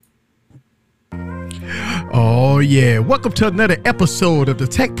Oh, yeah. Welcome to another episode of the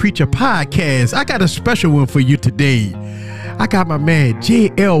Tech Preacher Podcast. I got a special one for you today. I got my man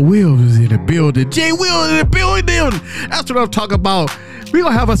J.L. Wills in the building. J. Wills in the building. That's what I'm talking about. We're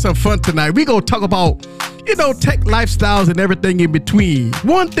going to have us some fun tonight. We're going to talk about, tech lifestyles and everything in between.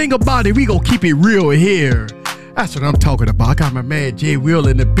 One thing about it, we're going to keep it real here. That's what I'm talking about. I got my man J. Will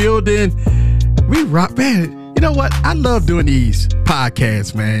in the building. We rock, man. You know what? I love doing these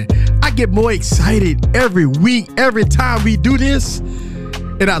podcasts, man. I get more excited every week, every time we do this.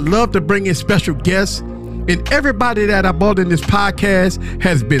 And I love to bring in special guests. And everybody that I brought in this podcast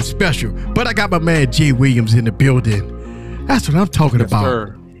has been special. But I got my man Jay Williams in the building. That's what I'm talking about.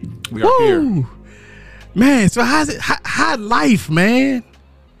 Sir. We are here. Man, so how's it? How life, man?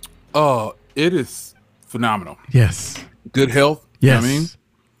 It is phenomenal. Yes. Good health. Yes. You know what I mean?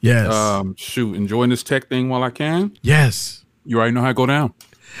 Yes. Enjoying this tech thing while I can. Yes. You already know how it go down.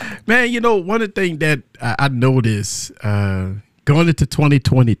 Man, one of the things that I noticed going into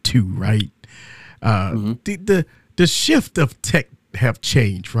 2022, right? The shift of tech have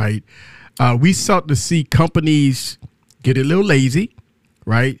changed, right? We start to see companies get a little lazy,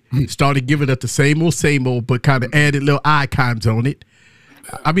 right? Started giving us the same old, but kind of added little icons on it.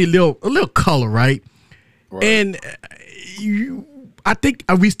 I mean, a little color, right? And I think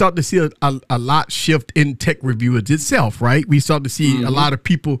we start to see a lot shift in tech reviewers itself, right? We start to see a lot of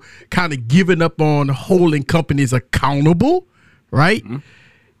people kind of giving up on holding companies accountable, right?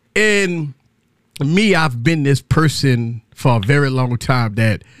 And me, I've been this person for a very long time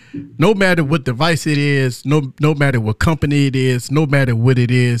that no matter what device it is, no matter what company it is, no matter what it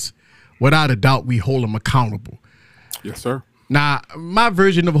is, without a doubt, we hold them accountable. Yes, sir. Now, my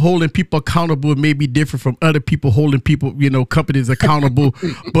version of holding people accountable may be different from other people holding people, companies accountable.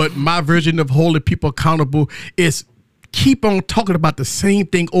 But my version of holding people accountable is keep on talking about the same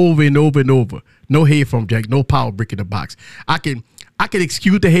thing over and over and over. No headphone jack, no power brick in the box. I can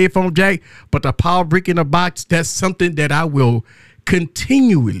excuse the headphone jack, but the power brick in the box, that's something that I will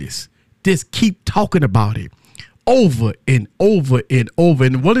continually just keep talking about it over and over and over.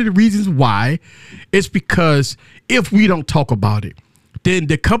 And one of the reasons why is because if we don't talk about it, then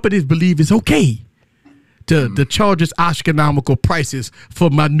the companies believe it's okay to charge us astronomical prices for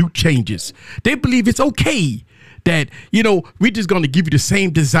minute changes. They believe it's okay that, we're just going to give you the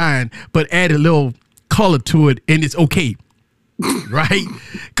same design, but add a little color to it and it's okay. Right?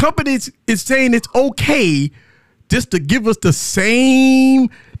 Companies is saying it's okay just to give us the same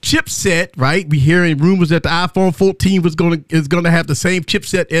chipset, right? We hearing rumors that the iPhone 14 is gonna have the same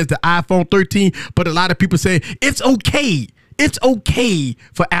chipset as the iPhone 13, but a lot of people say it's okay. It's okay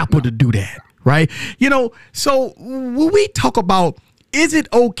for Apple to do that, right? So when we talk about is it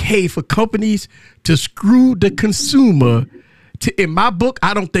okay for companies to screw the consumer, in my book,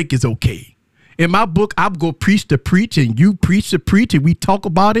 I don't think it's okay. In my book, I'm going to preach the preach and you preach the preach and we talk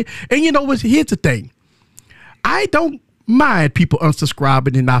about it. And here's the thing. I don't mind people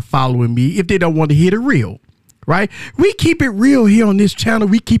unsubscribing and not following me if they don't want to hear the real, right? We keep it real here on this channel.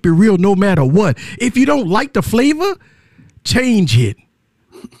 We keep it real no matter what. If you don't like the flavor, change it,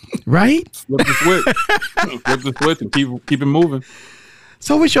 right? Flip the switch and keep it moving.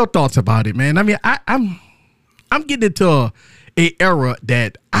 So what's your thoughts about it, man? I mean, I'm getting into a era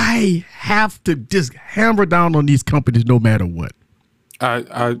that I have to just hammer down on these companies no matter what.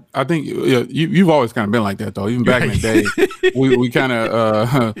 I think you've always kind of been like that though. Even back in the day, we kind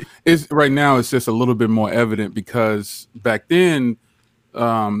of it's right now. It's just a little bit more evident because back then,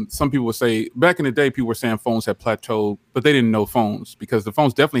 some people would say back in the day, people were saying phones had plateaued, but they didn't know phones because the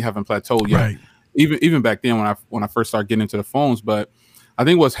phones definitely haven't plateaued yet. Right. Even back then when I first started getting into the phones, but I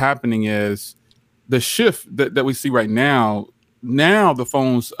think what's happening is the shift that we see right now. Now the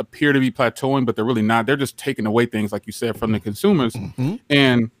phones appear to be plateauing, but they're really not. They're just taking away things, like you said, from the consumers.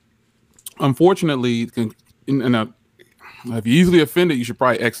 And unfortunately, if you're easily offended, you should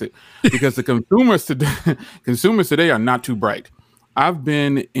probably exit because the consumers today are not too bright. I've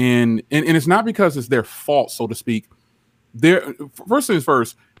been in, and it's not because it's their fault, so to speak. First things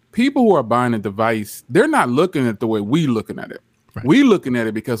first, people who are buying a device, they're not looking at the way we looking at it. Right. We're looking at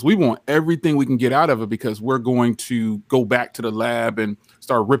it because we want everything we can get out of it because we're going to go back to the lab and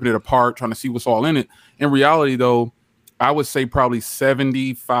start ripping it apart, trying to see what's all in it. In reality, though, I would say probably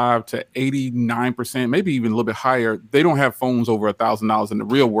 75 to 89%, maybe even a little bit higher. They don't have phones over $1,000 in the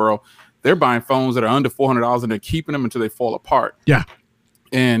real world. They're buying phones that are under $400 and they're keeping them until they fall apart. Yeah.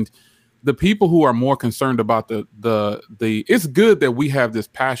 And the people who are more concerned about the it's good that we have this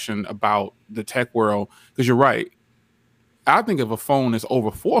passion about the tech world because you're right. I think if a phone is over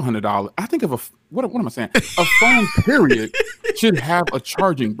 $400, I think of what am I saying? A phone period should have a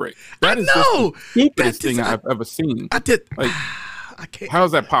charging brick. That is just the stupidest thing I've ever seen. I did. Like, I can't. how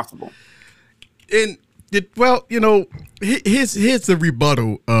is that possible? And well, you know, here's the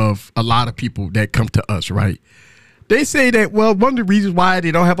rebuttal of a lot of people that come to us, right? They say that, well, one of the reasons why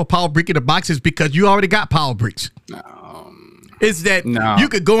they don't have a power brick in the box is because you already got power bricks. Is that you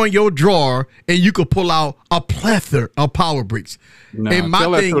could go in your drawer and you could pull out a plethora of power bricks. No, and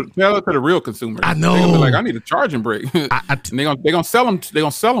tell it to the real consumer. I know. They're gonna be like, I need a charging brick. And they're gonna sell them. They're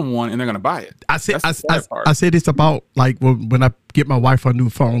gonna sell them one, and they're gonna buy it. I said this about like when I get my wife her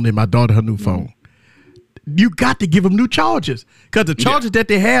new phone and my daughter her new phone. You got to give them new chargers because the chargers that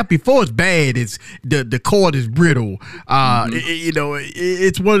they have before is bad. It's the cord is brittle. You know,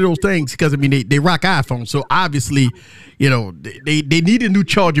 it's one of those things because I mean they rock iPhones, so obviously, you know, they need a new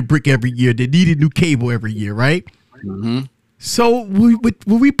charger brick every year. They need a new cable every year, right? So when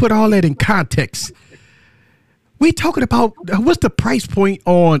we put all that in context, we talking about what's the price point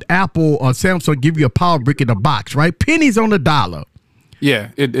on Apple or Samsung give you a power brick in a box, right? Pennies on the dollar.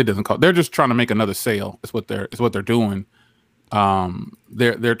 Yeah, it doesn't cost. They're just trying to make another sale. It's what they're doing.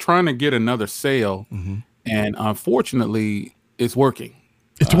 They're trying to get another sale, and unfortunately, it's working.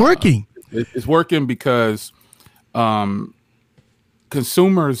 It's working. It's working because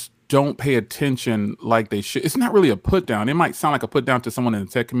consumers don't pay attention like they should. It's not really a put down. It might sound like a put down to someone in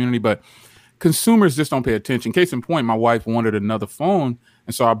the tech community, but consumers just don't pay attention. Case in point, my wife wanted another phone,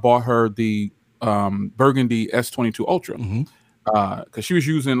 and so I bought her the Burgundy S22 Ultra. Because she was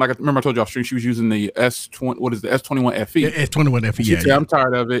using, like I remember I told you off stream, she was using the S20. What is the S21 FE? S21 FE. She said, I'm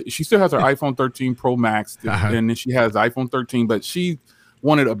tired of it. She still has her iPhone 13 Pro Max, and then she has the iPhone 13. But she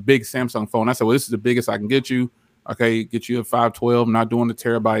wanted a big Samsung phone. I said, well, this is the biggest I can get you. Okay, get you a 512. I'm not doing the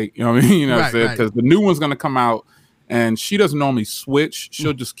terabyte. You know what I mean? You know what I said? Because the new one's gonna come out, and she doesn't normally switch.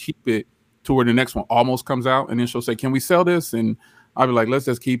 She'll just keep it to where the next one almost comes out, and then she'll say, "Can we sell this?" And I'll be like, "Let's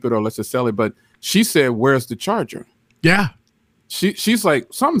just keep it, or let's just sell it." But she said, "Where's the charger?" Yeah. She's like,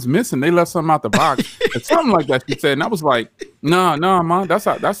 something's missing. They left something out the box, or something like that. She said, and I was like, no, Mom, that's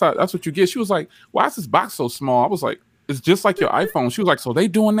what you get. She was like, why is this box so small? I was like, it's just like your iPhone. She was like, so they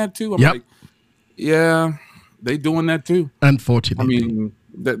doing that too? I'm like, yeah, they doing that too. Unfortunately, I mean,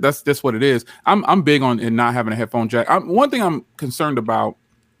 that's what it is. I'm big on it not having a headphone jack. One thing I'm concerned about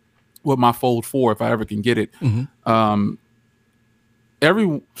with my Fold 4, if I ever can get it.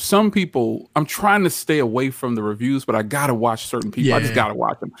 Some people, I'm trying to stay away from the reviews, but I gotta watch certain people. I just gotta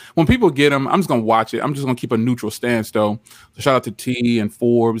watch them. When people get them, I'm just gonna watch it. I'm just gonna keep a neutral stance though. So shout out to T and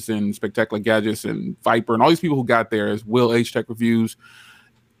Forbes and Spectacular Gadgets and Viper and all these people who got there, as Will H Tech Reviews.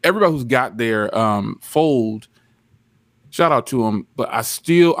 Everybody who's got their Fold, shout out to them. But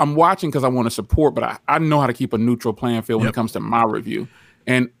I'm watching because I want to support, but I know how to keep a neutral playing field when it comes to my review.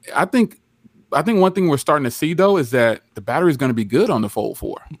 And I think one thing we're starting to see though is that the battery is going to be good on the Fold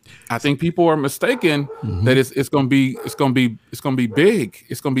 4. I think people are mistaken that it's going to be big.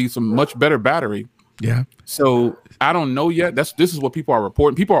 It's going to be some much better battery. Yeah. So I don't know yet. This is what people are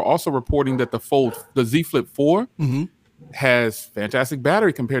reporting. People are also reporting that the Z Flip 4 has fantastic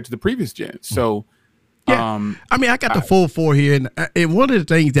battery compared to the previous gen. So I mean, I got the Fold 4 here, and one of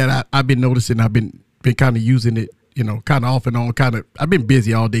the things that I've been noticing, I've been kind of using it, you know, kind of off and on, I've been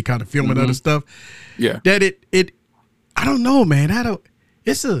busy all day kind of filming other stuff. Yeah. That I don't know, man.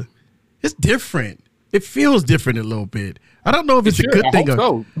 It's different. It feels different a little bit. I don't know if it's a good thing.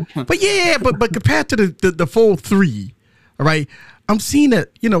 But yeah, but compared to the Fold 3, all right, I'm seeing that,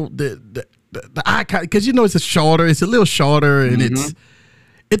 you know, the icon, because, you know, it's a little shorter, and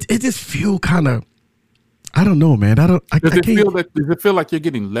it just feel kind of, I don't know, man. Does it feel like you're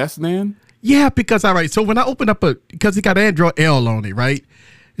getting less than? Yeah, because all right, so when I open up because it got Android L on it, right?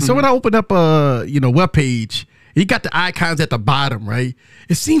 So when I open up a web page, you got the icons at the bottom, right?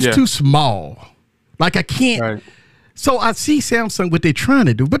 It seems too small. Like I can't. Right. So I see Samsung what they're trying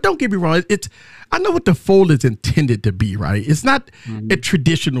to do, but don't get me wrong. I know what the Fold is intended to be, right? It's not a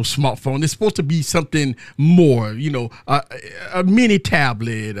traditional smartphone. It's supposed to be something more, you know, a mini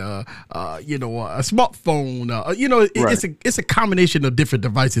tablet, you know, a smartphone. You know, it's a combination of different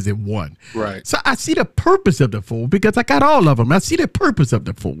devices in one. Right. So I see the purpose of the Fold because I got all of them. I see the purpose of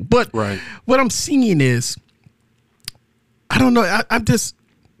the Fold, but what I'm seeing is, I don't know.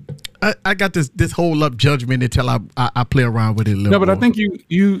 I got this whole up judgment until I play around with it a little. No, but more. I think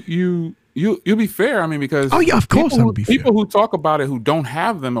you'll be fair. I mean, because of course I'll be fair. People who talk about it who don't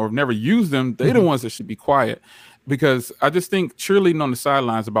have them or have never used them, they're the ones that should be quiet. Because I just think cheerleading on the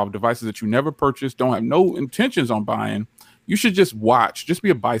sidelines about devices that you never purchased, don't have no intentions on buying, you should just watch. Just be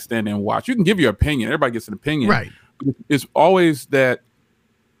a bystander and watch. You can give your opinion. Everybody gets an opinion, right? It's always that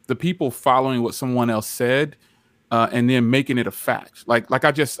the people following what someone else said, and then making it a fact. Like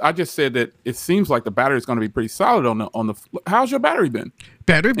I just said that it seems like the battery is going to be pretty solid on the. How's your battery been?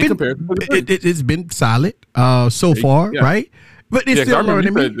 It's been solid so far, right? But it's still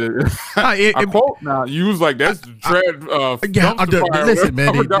learning me. I quote now. You was like, that's tread. Listen,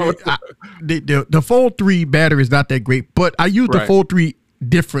 man. The Fold 3 battery is not that great, but I use the Fold 3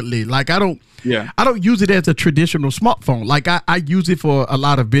 differently. Like I don't use it as a traditional smartphone. Like I use it for a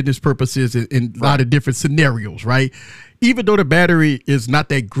lot of business purposes in a lot of different scenarios, right? Even though the battery is not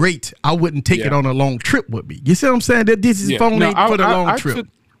that great, I wouldn't take it on a long trip with me. You see what I'm saying? That this is phone ain't for the long trip.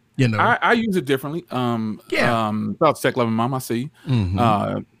 You know, I use it differently. About Tech Loving Mom, I see you.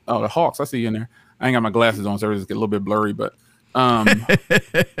 The Hawks, I see you in there. I ain't got my glasses on, so it's get a little bit blurry. But I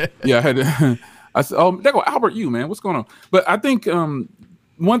had. I said, "Oh, there go Albert, you man, what's going on?" But I think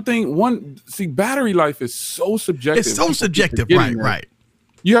battery life is so subjective. It's so subjective, right.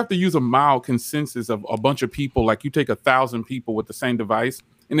 You have to use a mild consensus of a bunch of people. Like you take 1,000 people with the same device,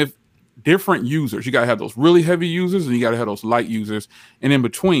 and if different users, you got to have those really heavy users and you got to have those light users, and in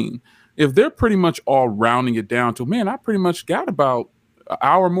between, if they're pretty much all rounding it down to, man, I pretty much got about an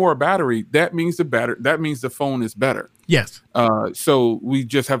hour more battery, that means the phone is better. Yes. So we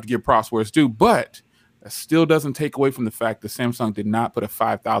just have to give props where it's due, but that still doesn't take away from the fact that Samsung did not put a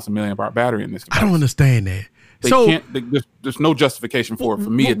 5,000 milliamp hour battery in this device. I don't understand that. There's no justification for it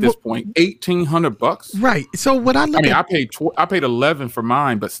for me at this point. $1,800, right? So when I look, I paid 11 for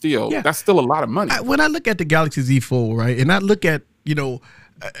mine, but still, that's still a lot of money. When I look at the Galaxy Z Fold, right, and I look at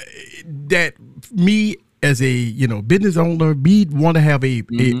that me as a business owner, me want to have a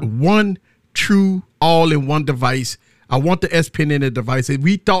one true all-in-one device. I want the S Pen in the device. And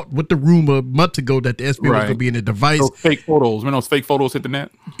we thought with the rumor months ago that the S Pen was going to be in the device. Those fake photos. When those fake photos hit the net?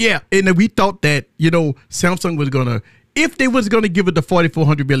 Yeah. And then we thought that, Samsung was going to, if they was going to give it the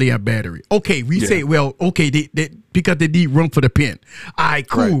 4,400 milliamp battery. Okay. We say, well, okay, they because they need room for the pen. All right,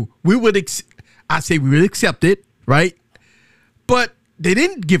 cool. Right. We would accept it, right? But they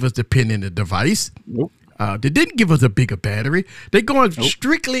didn't give us the pen in the device. Nope. They didn't give us a bigger battery. They're going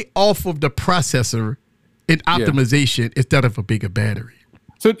strictly off of the processor and optimization instead of a bigger battery.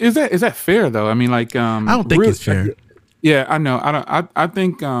 So is that fair though? I mean, like, I don't think it's fair. Yeah, I know. I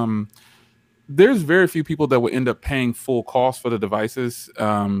think there's very few people that would end up paying full cost for the devices.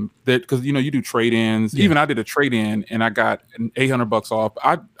 Because you do trade-ins. Yeah. Even I did a trade-in and I got $800 off.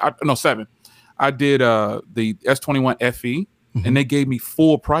 $7. I did the S21 FE. And they gave me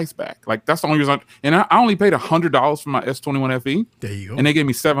full price back. Like that's the only reason. And I only paid $100 for my S21 FE. There you go. And they gave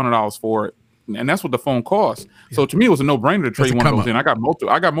me $700 for it. And that's what the phone cost. Yeah. So to me, it was a no-brainer to trade one of those in. I got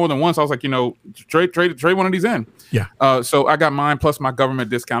more than one. So I was like, trade one of these in. Yeah. So I got mine plus my government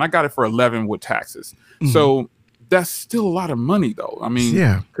discount. I got it for 11 with taxes. So that's still a lot of money, though. I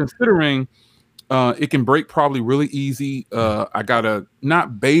mean, considering it can break probably really easy. I gotta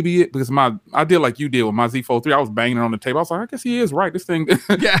not baby it because I did like you did with my Z Fold 3. I was banging it on the table. I was like, I guess he is right. This thing, this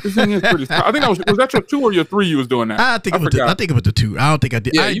thing is pretty. I think was that your 2 or your 3 you was doing that? I think it was the 2. I don't think I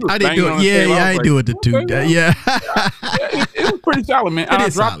did. Yeah, I didn't do it. Yeah, I didn't do it the 2. It was pretty solid, man. I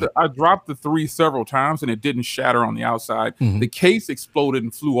dropped the 3 several times and it didn't shatter on the outside. The case exploded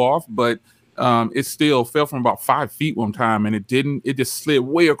and flew off, but it still fell from about 5 feet one time, and it didn't. It just slid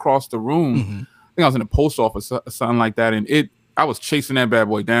way across the room. I think I was in the post office or something like that, and I was chasing that bad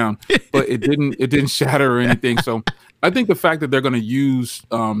boy down, but it didn't shatter or anything. So I think the fact that they're going to use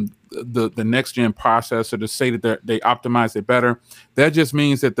the next gen processor to say that they optimize it better, that just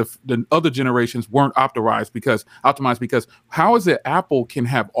means that the other generations weren't optimized because how is it Apple can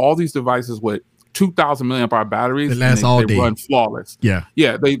have all these devices with 2,000 milliamp hour batteries and they run flawless? Yeah,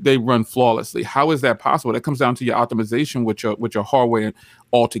 they run flawlessly. How is that possible? That comes down to your optimization with your hardware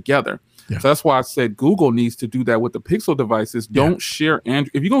altogether. Yeah. So that's why I said Google needs to do that with the Pixel devices. Don't share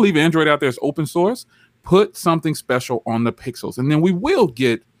Android. If you're gonna leave Android out there as open source, put something special on the Pixels, and then we will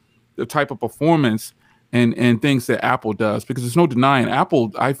get the type of performance and things that Apple does, because there's no denying Apple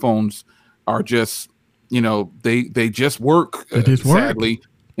iPhones are just they just work. Sadly,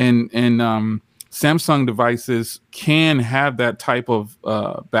 and Samsung devices can have that type of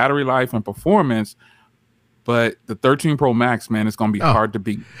battery life and performance. But the 13 Pro Max, man, it's going to be hard to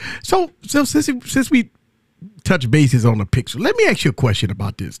beat. So since we touch bases on the Pixel, let me ask you a question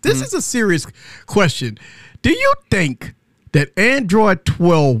about this. This is a serious question. Do you think that Android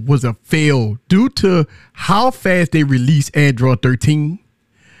 12 was a fail due to how fast they released Android 13?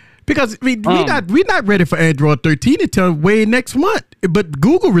 Because we're not ready for Android 13 until way next month. But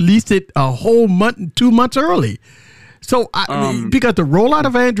Google released it a whole month, 2 months early. So, because the rollout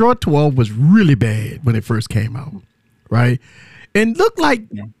of Android 12 was really bad when it first came out. right? And looked like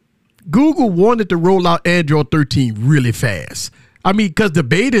Google wanted to roll out Android 13 really fast. I mean, because the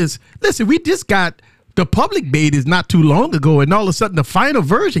betas, listen, we just got the public betas not too long ago, and all of a sudden the final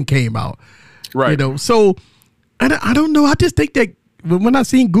version came out. Right. You know, so and I don't know. I just think that when I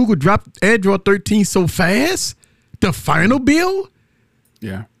seen Google drop Android 13 so fast, the final build,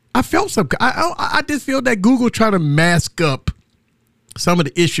 yeah, I felt some. I just feel that Google trying to mask up some of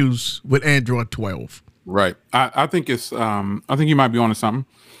the issues with Android 12. Right. I think it's. I think you might be onto something,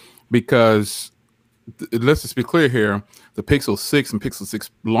 because let's just be clear here: the Pixel 6 and Pixel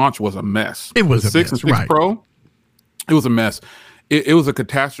 6 launch was a mess. It was the a 6 mess, and 6 right. Pro. It was a mess. It was a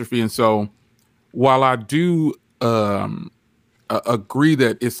catastrophe. And so, while I do agree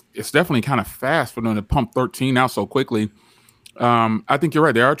that it's definitely kind of fast for them to pump 13 out so quickly, I think you're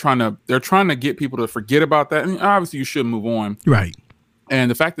right. They're trying to get people to forget about that. And obviously, you should move on. Right. And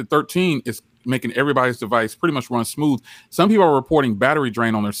the fact that 13 is making everybody's device pretty much run smooth. Some people are reporting battery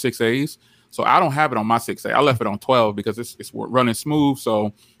drain on their 6As. So I don't have it on my 6A. I left it on 12 because it's running smooth.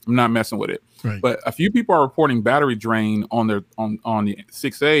 So I'm not messing with it. Right. But a few people are reporting battery drain on their on the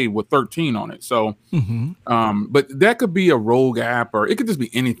 6A with 13 on it. So, but that could be a rogue app, or it could just be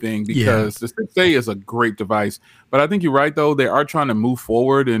anything, because the 6A is a great device. But I think you're right, though. They are trying to move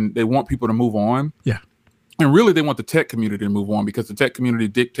forward, and they want people to move on. Yeah. And really, they want the tech community to move on, because the tech community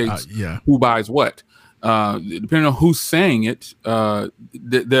dictates who buys what. Depending on who's saying it,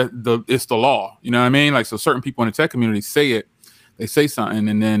 it's the law. You know what I mean? Like, so certain people in the tech community say it, they say something,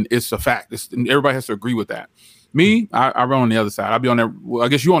 and then it's a fact. And everybody has to agree with that. Me, I run on the other side. I'll be on there. Well, I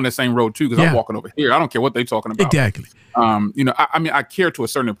guess you're on that same road too, because I'm walking over here. I don't care what they're talking about. Exactly. You know, I mean, I care to a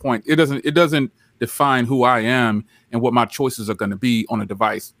certain point. It doesn't define who I am and what my choices are going to be on a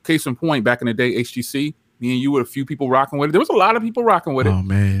device. Case in point, back in the day, HTC. Me and you were a few people rocking with it. There was a lot of people rocking with it. Oh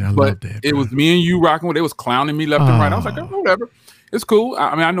man, I love that. It was me and you rocking with it. It was clowning me left and right. I was like, oh, whatever. It's cool.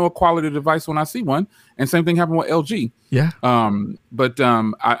 I mean, I know a quality device when I see one. And same thing happened with LG. Yeah. But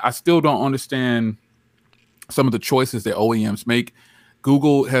I still don't understand some of the choices that OEMs make.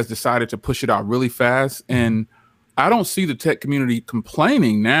 Google has decided to push it out really fast. And I don't see the tech community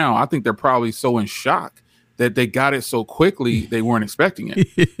complaining now. I think they're probably so in shock that they got it so quickly they weren't expecting it.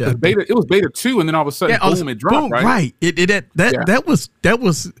 It was beta 2, and then all of a sudden, boom, it dropped. Boom, right. That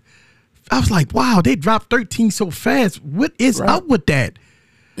was. I was like, wow, they dropped 13 so fast. What is up with that?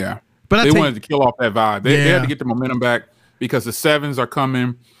 Yeah, but they wanted to kill off that vibe. They had to get the momentum back, because the 7s are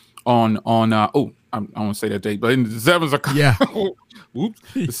coming on. I don't want to say that date, but the 7s are coming. Yeah. Oops.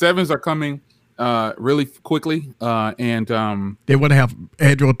 The 7s are coming really quickly, and they want to have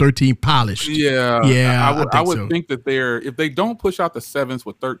Android 13 polished. Yeah. I would think that if they don't push out the 7s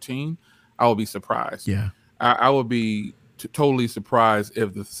with 13, I will be surprised. Yeah, I would be totally surprised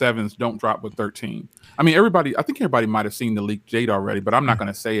if the 7s don't drop with 13. I mean, I think everybody might have seen the leaked date already, but I'm not going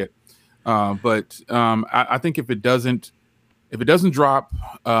to say it. But I think if it doesn't drop,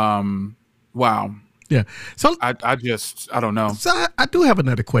 wow. Yeah. So I don't know. So I do have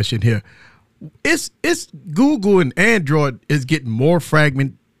another question here. It's Google and Android is getting more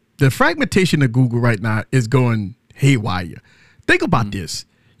fragment. The fragmentation of Google right now is going haywire. Think about this.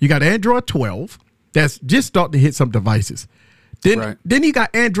 You got Android 12 that's just starting to hit some devices. Then you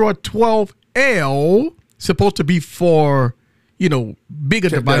got Android 12L, supposed to be for, bigger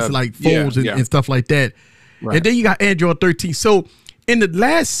devices like phones and stuff like that. Right. And then you got Android 13. So in the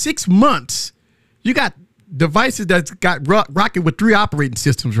last 6 months, you got devices that's got rocking with 3 operating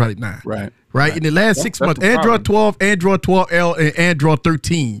systems right now. Right. In the last 6 months, Android 12, Android 12L, and Android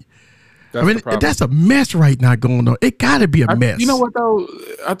 13. That's a mess right now going on. It got to be a mess. You know what, though?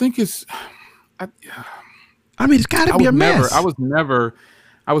 I think it's... it's got to be a mess. I was never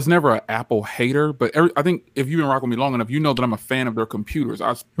an Apple hater, but I think if you've been rocking with me long enough, you know that I'm a fan of their computers.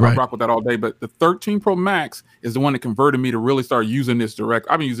 I rock with that all day. But the 13 Pro Max is the one that converted me to really start using this direct.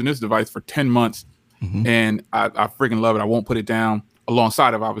 I've been using this device for 10 months, and I freaking love it. I won't put it down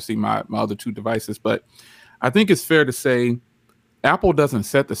alongside of, obviously, my other 2 devices. But I think it's fair to say Apple doesn't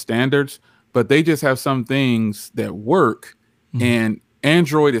set the standards, but they just have some things that work. And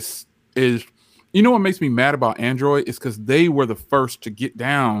Android is what makes me mad about Android is because they were the first to get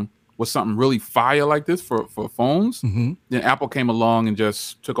down with something really fire like this for phones. Then Apple came along and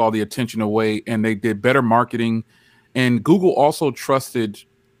just took all the attention away, and they did better marketing. And Google also trusted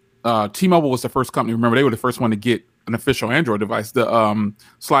T-Mobile was the first company. Remember, they were the first one to get an official Android device, the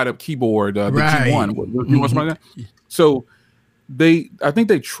slide up keyboard, the G1. So I think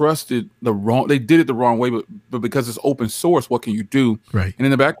they trusted they did it the wrong way, but because it's open source, what can you do? Right. And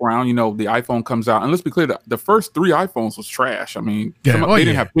in the background, the iPhone comes out, and let's be clear, the first 3 iPhones was trash. I mean, they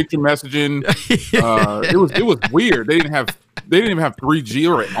didn't have picture messaging. It was weird. They didn't even have 3G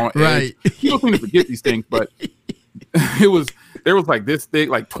or on right. Edge. People seem to forget these things, but there was like this thick,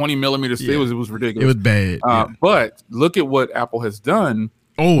 like 20 millimeters. Yeah. It was ridiculous. It was bad. But look at what Apple has done.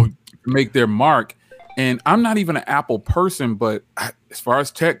 To make their mark. And I'm not even an Apple person, but as far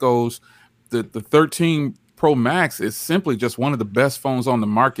as tech goes, the 13 Pro Max is simply just one of the best phones on the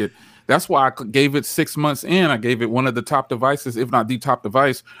market. That's why I gave it 6 months in. I gave it one of the top devices, if not the top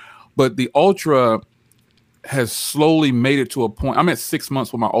device. But the Ultra has slowly made it to a point. I'm at 6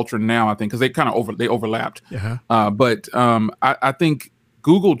 months with my Ultra now, I think, because they overlapped. But I think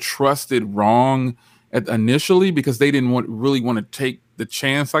Google trusted wrong initially because they didn't really want to take the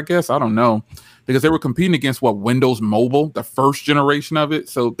chance, I guess. I don't know. Because they were competing against Windows Mobile, the first generation of it.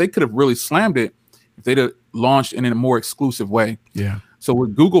 So they could have really slammed it if they'd have launched in a more exclusive way. Yeah. So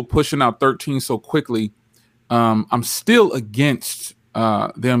with Google pushing out 13 so quickly, I'm still against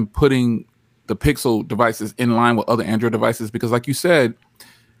them putting the Pixel devices in line with other Android devices because, like you said,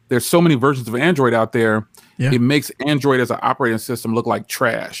 there's so many versions of Android out there. Yeah. It makes Android as an operating system look like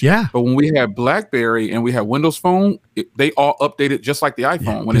trash. Yeah. But when we have BlackBerry and we have Windows Phone, they all updated just like the iPhone.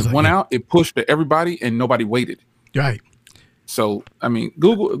 Yeah, when it went out, it pushed to everybody and nobody waited. Right. So, I mean,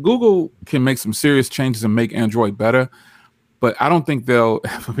 Google can make some serious changes and make Android better. But I don't think for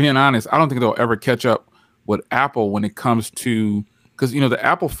being honest, I don't think they'll ever catch up with Apple when it comes to, because, the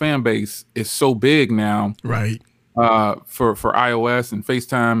Apple fan base is so big now. Right. For iOS and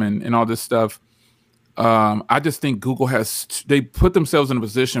FaceTime and all this stuff. I just think Google they put themselves in a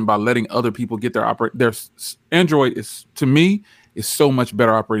position by letting other people get their Android is, to me, is so much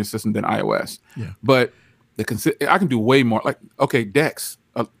better operating system than iOS. Yeah. But I can do way more. Like, okay, Dex.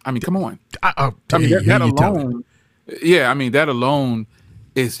 I mean, come on. That alone. Yeah, I mean, that alone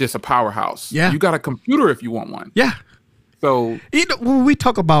is just a powerhouse. Yeah. You got a computer if you want one. Yeah. So when we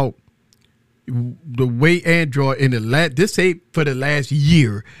talk about the way Android for the last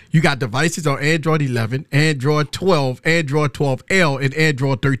year, you got devices on Android 11, Android 12, Android 12L, and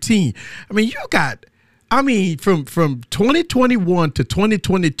Android 13. I mean, from 2021 to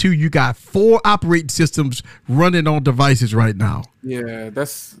 2022, you got 4 operating systems running on devices right now. Yeah,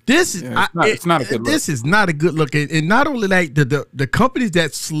 it's not a good look. This is not a good look. And not only like the companies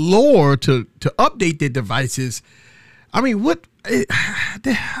that's slower to update their devices. I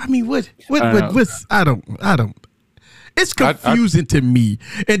don't. It's confusing to me.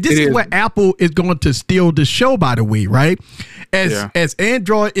 And this is where Apple is going to steal the show, by the way, right? As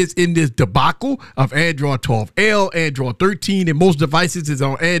Android is in this debacle of Android 12L, Android 13, and most devices is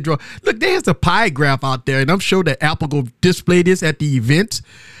on Android. Look, there's a pie graph out there, and I'm sure that Apple will display this at the events.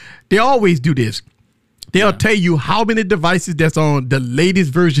 They always do this. They'll tell you how many devices that's on the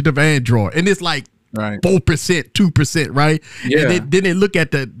latest version of Android. And it's like, right, 4%, 2%, right? Yeah. And then they look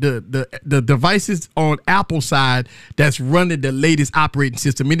at the devices on Apple side that's running the latest operating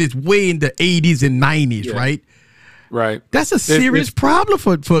system, and it's way in the 80s and 90s, right? Right. That's a serious problem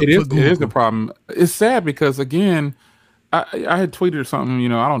for Google. It is a problem. It's sad because, again, I had tweeted or something.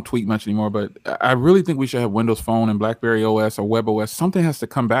 I don't tweet much anymore, but I really think we should have Windows Phone and BlackBerry OS or WebOS. Something has to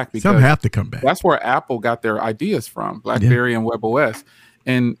come back because something have to come back. That's where Apple got their ideas from, BlackBerry and WebOS,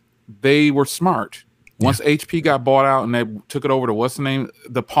 and they were smart. Once HP got bought out and they took it over to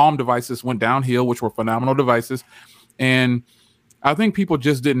the Palm devices went downhill, which were phenomenal devices. And I think people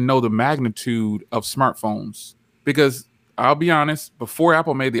just didn't know the magnitude of smartphones because I'll be honest, before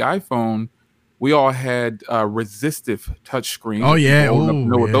Apple made the iPhone, we all had resistive touch screens. Oh yeah,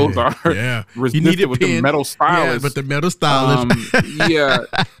 know what those are? Yeah, resistive with the metal stylus. Yeah, but the metal stylus.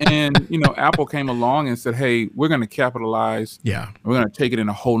 And Apple came along and said, "Hey, we're going to capitalize. Yeah, we're going to take it in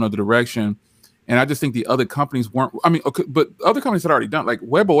a whole nother direction." And I just think the other companies weren't. I mean, okay, but other companies had already done. Like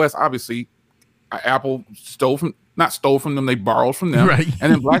WebOS, obviously, Apple not stole from them. They borrowed from them. Right.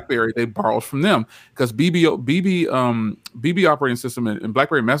 And then BlackBerry, they borrowed from them because BB operating system and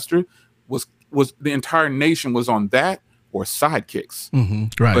BlackBerry Messenger was the entire nation was on that or Sidekicks.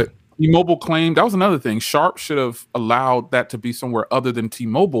 Mm-hmm, right. But T-Mobile claimed that was another thing. Sharp should have allowed that to be somewhere other than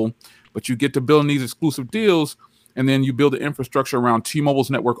T-Mobile, but you get to build these exclusive deals, and then you build the infrastructure around T-Mobile's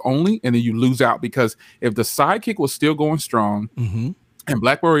network only, and then you lose out because if the Sidekick was still going strong and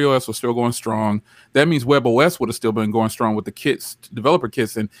BlackBerry OS was still going strong, that means WebOS would have still been going strong with the kits, developer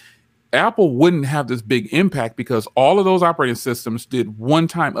kits, and Apple wouldn't have this big impact because all of those operating systems did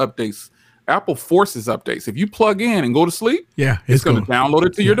one-time updates Apple forces updates. If you plug in and go to sleep, it's going to download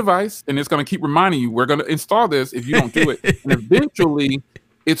it to your device, and it's going to keep reminding you, we're going to install this if you don't do it. And eventually,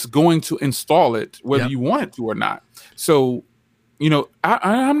 it's going to install it whether you want it to or not. So, you know,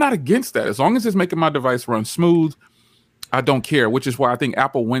 I'm not against that. As long as it's making my device run smooth, I don't care, which is why I think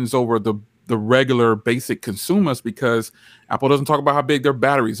Apple wins over the regular basic consumers, because Apple doesn't talk about how big their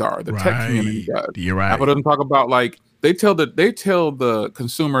batteries are. The tech community does. You're right. Apple doesn't talk about, like, they tell the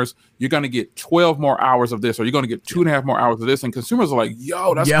consumers, you're going to get 12 more hours of this, or you're going to get 2.5 more hours of this. And consumers are like,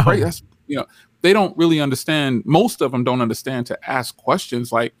 yo, that's great. That's, you know, they don't really understand. Most of them don't understand to ask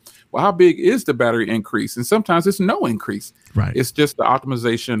questions like, well, how big is the battery increase? And sometimes it's no increase. Right. It's just the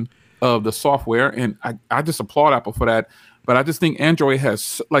optimization of the software. And I just applaud Apple for that. But I just think Android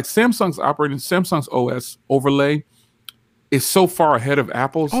has, like, Samsung's OS overlay is so far ahead of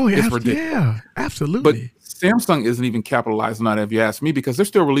Apple's. Oh, it's ridiculous. Yeah, absolutely. But Samsung isn't even capitalizing on it, if you ask me, because they're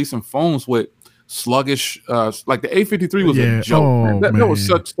still releasing phones with sluggish, like the A53 was a joke. Oh, that was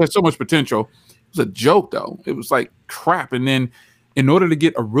there's so much potential. It was a joke, though. It was like crap. And then in order to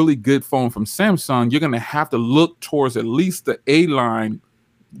get a really good phone from Samsung, you're going to have to look towards at least the A line,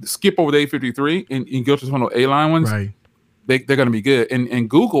 skip over the A53 and go to one of the A line ones. Right. They're going to be good. And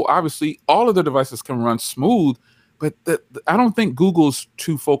Google, obviously, all of the devices can run smooth, but I don't think Google's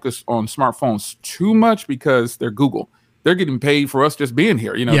too focused on smartphones too much, because they're Google. They're getting paid for us just being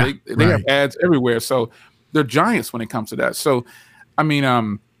here. You know, they have ads everywhere. So they're giants when it comes to that. So, I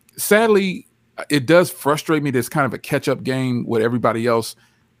mean, sadly, it does frustrate me. There's kind of a catch-up game with everybody else,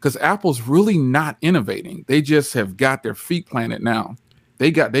 because Apple's really not innovating. They just have got their feet planted now.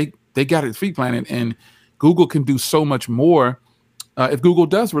 They got their feet planted, and Google can do so much more. If Google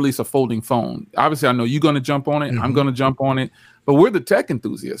does release a folding phone, obviously I know you're going to jump on it. I'm going to jump on it, but we're the tech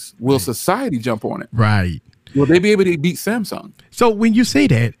enthusiasts. Will society jump on it? Right. Will they be able to beat Samsung? So when you say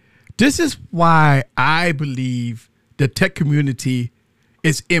that, this is why I believe the tech community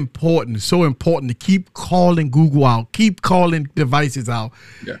is important. So important to keep calling Google out, keep calling devices out,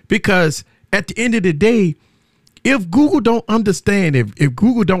 because at the end of the day, if Google don't understand, if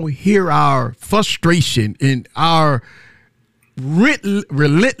Google don't hear our frustration and our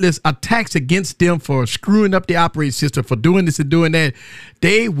relentless attacks against them for screwing up the operating system, for doing this and doing that,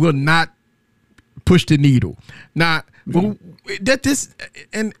 they will not push the needle. Now,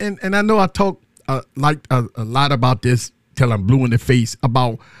 and I know I talk like a lot about this till I'm blue in the face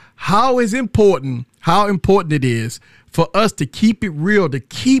about how important it is for us to keep it real, to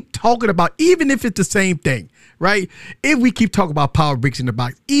keep talking about, even if it's the same thing, right? If we keep talking about Power Bricks in the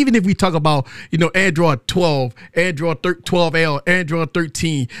box, even if we talk about, you know, Android 12, Android 12L, Android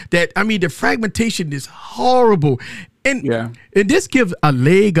 13, that, I mean, the fragmentation is horrible. And this gives a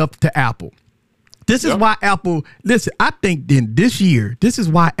leg up to Apple. This is why Apple, listen, I think then this year, this is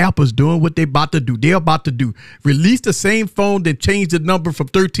why Apple's doing what they're about to do. They're about to do release the same phone, then change the number from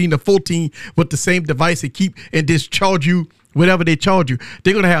 13 to 14 with the same device and just charge you whatever they charge you.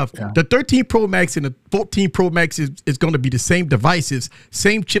 They're going to have the 13 Pro Max and the 14 Pro Max is going to be the same devices,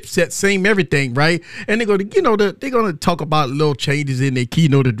 same chipset, same everything, right? And they're going to, you know, they're going to talk about little changes in their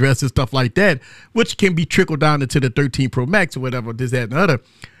keynote address and stuff like that, which can be trickled down into the 13 Pro Max or whatever, this, that, and the other.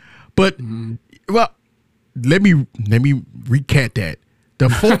 But well, let me recant that. The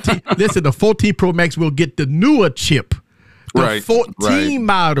 14, listen, the 14 Pro Max will get the newer chip. The 14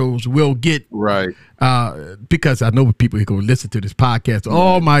 models will get because I know people are going to listen to this podcast.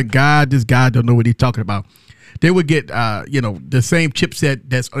 Oh my God, this guy don't know what he's talking about. They would get you know, the same chipset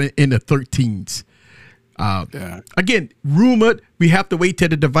that's in the 13s. Again, rumored. We have to wait till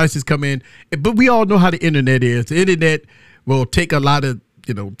the devices come in, but we all know how the internet is. The internet will take a lot of,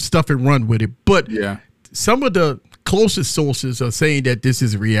 you know, stuff and run with it. But some of the closest sources are saying that this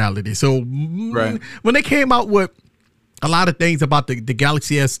is reality. So when they came out with a lot of things about the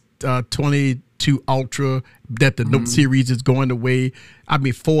Galaxy S22 Ultra, that the Note series is going away, I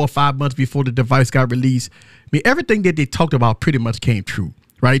mean, 4 or 5 months before the device got released, I mean, everything that they talked about pretty much came true,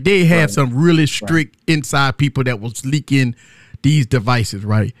 right? They had some really strict inside people that was leaking these devices,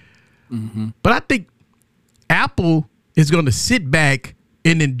 right? But I think Apple is going to sit back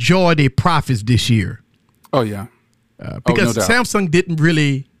and enjoy their profits this year. Oh yeah, because no Samsung didn't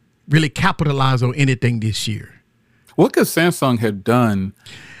really capitalize on anything this year. What could Samsung have done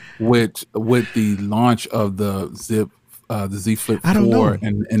with the launch of the Z Flip 4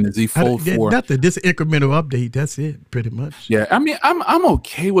 and the Z Fold 4? Nothing. This incremental update. That's it, pretty much. Yeah, I mean, I'm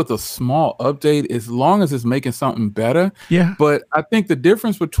okay with a small update as long as it's making something better. Yeah. But I think the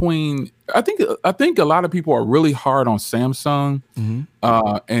difference between I think a lot of people are really hard on Samsung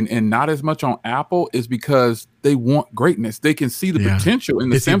and not as much on Apple is because they want greatness. They can see the potential in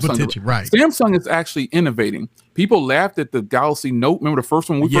the Samsung. Right. Samsung is actually innovating. People laughed at the Galaxy Note. Remember the first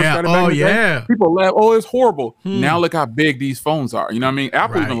one we first got it back in the day? People laughed, oh, it's horrible. Now look how big these phones are. You know what I mean?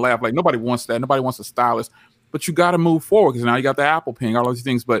 Apple even laughed, like nobody wants that. Nobody wants a stylus. But you got to move forward because now you got the Apple Pen, all those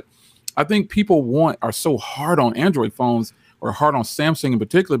things. But I think people are so hard on Android phones or hard on Samsung in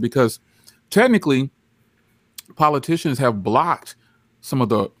particular because technically politicians have blocked some of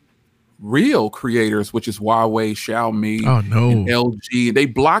the real creators, which is Huawei, Xiaomi, and LG. They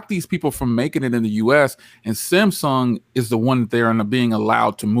block these people from making it in the US, and Samsung is the one that they're being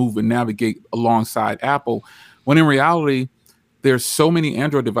allowed to move and navigate alongside Apple, when in reality, there's so many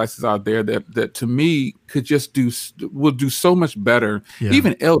Android devices out there that to me will do so much better.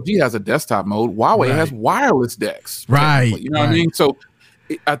 Even LG has a desktop mode. Huawei has wireless decks. You know what I mean? So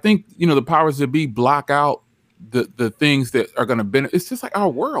I think, the powers that be block out the things that are going to benefit. It's just like our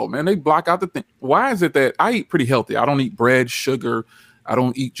world, man. They block out the thing. Why is it that I eat pretty healthy? I don't eat bread, sugar. I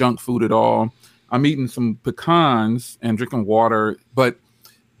don't eat junk food at all. I'm eating some pecans and drinking water, but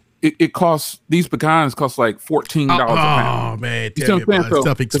these pecans cost like $14 a pound. Oh man, you know what I'm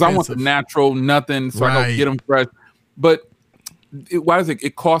saying? Because I want the natural nothing, so I go get them fresh. But why does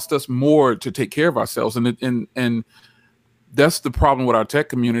it cost us more to take care of ourselves? And that's the problem with our tech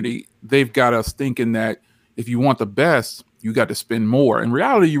community. They've got us thinking that if you want the best, you got to spend more. In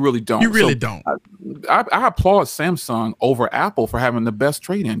reality, you really don't. You really don't. I applaud Samsung over Apple for having the best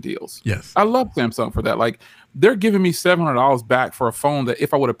trade-in deals. Yes. I love Samsung for that. Like, they're giving me $700 back for a phone that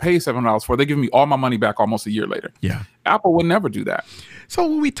if I would have paid $700 for, they're giving me all my money back almost a year later. Yeah. Apple would never do that. So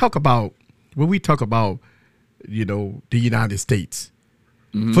when we talk about, the United States,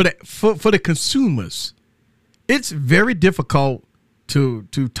 for the consumers, it's very difficult to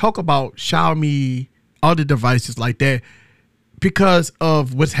talk about Xiaomi, other devices like that, because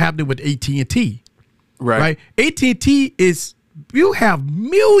of what's happening with AT&T. Right? AT&T you have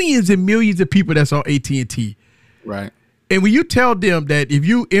millions and millions of people that's on AT&T. Right. And when you tell them that if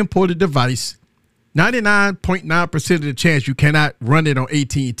you import a device, 99.9% of the chance you cannot run it on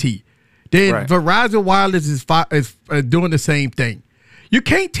AT&T, then Verizon Wireless is doing the same thing. You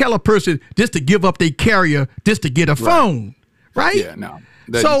can't tell a person just to give up their carrier just to get a phone, right? Yeah, no.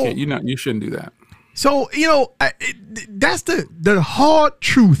 You shouldn't do that. So, that's the hard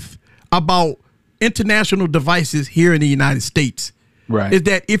truth about international devices here in the United States. Right. Is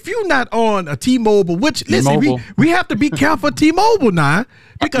that if you're not on a T-Mobile, which listen, we have to be careful of T-Mobile now,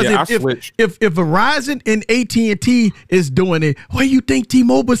 because if Verizon and AT&T is doing it, what do you think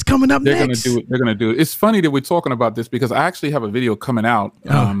T-Mobile is coming up next? They're gonna do it. It's funny that we're talking about this because I actually have a video coming out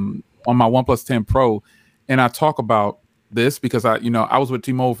on my OnePlus 10 Pro, and I talk about this because I was with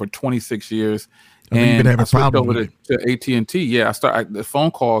T-Mobile for 26 years. And I switched over to AT&T. Yeah, the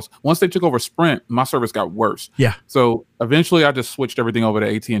phone calls. Once they took over Sprint, my service got worse. Yeah. So eventually, I just switched everything over to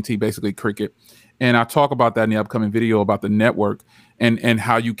AT&T, basically Cricket. And I talk about that in the upcoming video about the network and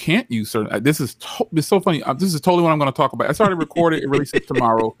how you can't use certain. This is it's so funny. This is totally what I'm going to talk about. I started recording. It releases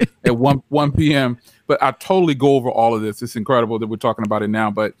tomorrow at 1 p.m. But I totally go over all of this. It's incredible that we're talking about it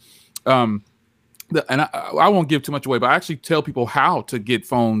now. But and I won't give too much away, but I actually tell people how to get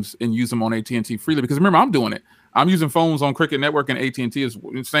phones and use them on AT&T freely, because remember, I'm doing it. I'm using phones on Cricket Network, and AT&T is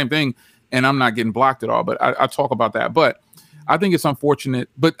the same thing, and I'm not getting blocked at all. But I talk about that. But I think it's unfortunate,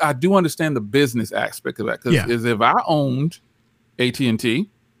 but I do understand the business aspect of that, because if I owned AT&T,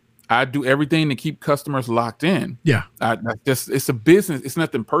 I'd do everything to keep customers locked in. Yeah, it's a business. It's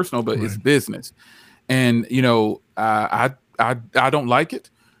nothing personal, but it's business. And I don't like it.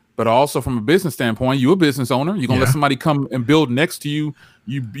 But also from a business standpoint, you're a business owner. You're gonna let somebody come and build next to you.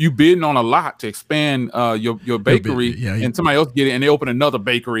 You bidding on a lot to expand your bakery, and somebody else get it, and they open another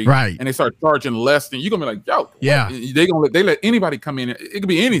bakery, right? And they start charging less. Than you're gonna be like, yo, they let anybody come in. It could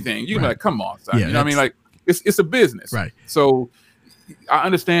be anything. You can be like, come on, son. You know what I mean? Like it's a business, right? So I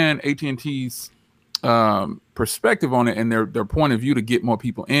understand AT&T's perspective on it and their point of view to get more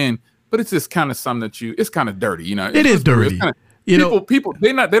people in, but it's just kind of something that it's kind of dirty, It is dirty. People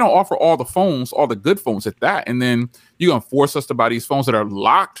they don't offer all the phones, all the good phones at that, and then you're gonna force us to buy these phones that are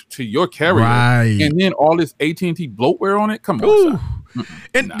locked to your carrier, and then all this AT&T bloatware on it. Come on,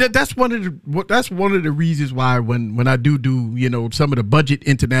 and that's one of the reasons why when I do some of the budget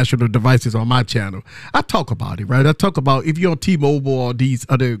international devices on my channel, I talk about it, right? I talk about if you're on T-Mobile or these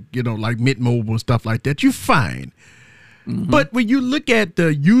other like Mint Mobile and stuff like that, you're fine. But when you look at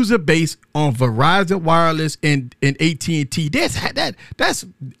the user base on Verizon Wireless and AT&T, that's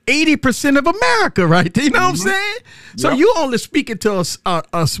 80% of America, right? You know what I'm saying? So you only speaking to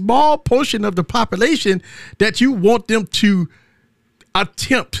a small portion of the population that you want them to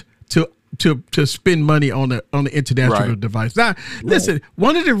attempt to to spend money on the international device. Now, listen,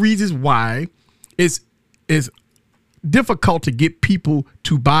 one of the reasons why is difficult to get people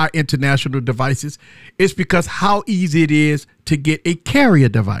to buy international devices is because how easy it is to get a carrier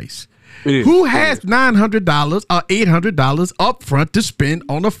device. Who has $900 or $800 up front to spend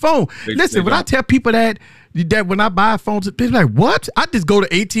on a phone? Listen, when I tell people that when I buy phones, people are like, what? I just go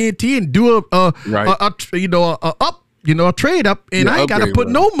to AT&T and do a trade up, and I ain't got to put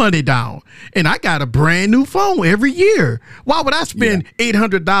no money down, and I got a brand new phone every year. Why would I spend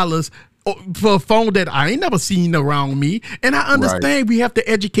 $800 for a phone that I ain't never seen around me? And I understand we have to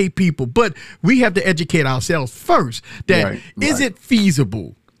educate people, but we have to educate ourselves first. That is it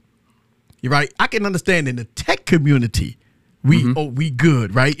feasible? Right? I can understand in the tech community, we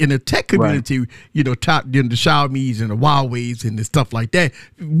good, right? In the tech community, top the Xiaomi's and the Huawei's and the stuff like that.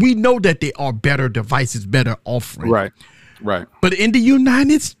 We know that they are better devices, better offering. Right. But in the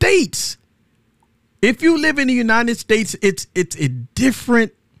United States, if you live in the United States, it's a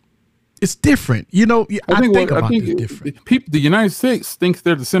different. It's different. I think it's different. People, the United States thinks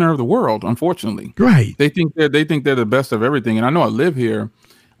they're the center of the world. Unfortunately, right? They think they're the best of everything. And I know I live here.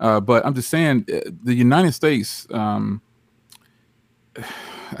 But I'm just saying, the United States.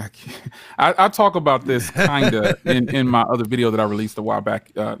 I talk about this kind of in my other video that I released a while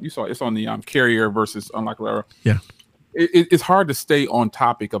back. You saw it's on the carrier versus unlike whatever. Yeah, it's hard to stay on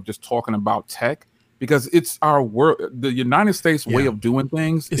topic of just talking about tech because it's our world. The United States way of doing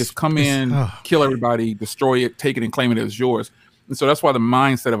things is come in, kill everybody, destroy it, take it, and claim it as yours. And so that's why the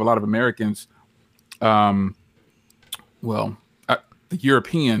mindset of a lot of Americans, the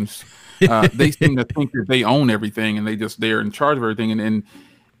Europeans, they seem to think that they own everything and they're in charge of everything. And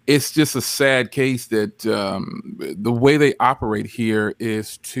it's just a sad case that the way they operate here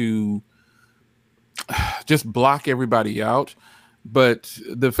is to just block everybody out. But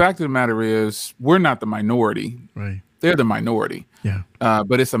the fact of the matter is we're not the minority. Right. They're the minority. Yeah.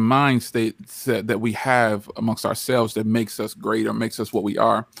 But it's a mind state that we have amongst ourselves that makes us great or makes us what we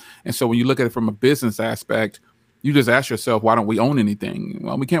are. And so when you look at it from a business aspect, you just ask yourself, why don't we own anything?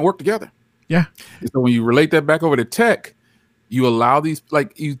 Well, we can't work together. Yeah. And so when you relate that back over to tech, you allow these,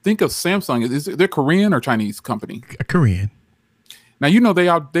 like you think of Samsung, they're Korean or Chinese company? Korean. Now,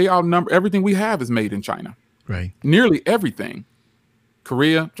 they outnumber everything we have is made in China. Right. Nearly everything.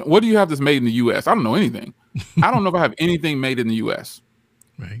 Korea. What do you have that's made in the U.S.? I don't know anything. I don't know if I have anything made in the U.S.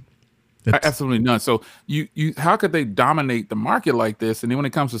 Right. Absolutely none. So how could they dominate the market like this? And then when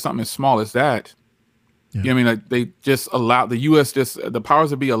it comes to something as small as that, you know what I mean? Like they just allow the U.S. the powers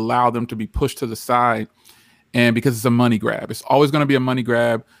that be allow them to be pushed to the side, and because it's a money grab, it's always going to be a money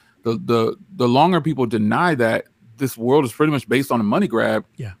grab. The longer people deny that this world is pretty much based on a money grab,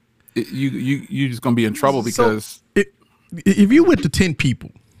 you just going to be in trouble because if you went to 10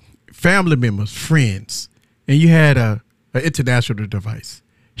 people, family members, friends, and you had an international device,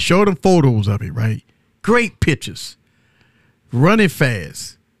 show them photos of it, right? Great pictures, running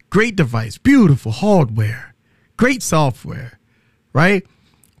fast. Great device, beautiful hardware, great software, right?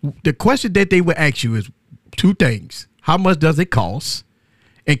 The question that they would ask you is two things. How much does it cost?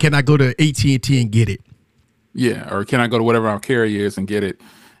 And can I go to AT&T and get it? Yeah, or can I go to whatever our carrier is and get it?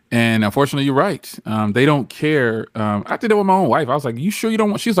 And unfortunately, you're right. They don't care. I did it with my own wife. I was like, you sure you don't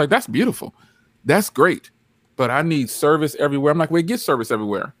want? She's like, that's beautiful. That's great. But I need service everywhere. I'm like, wait, get service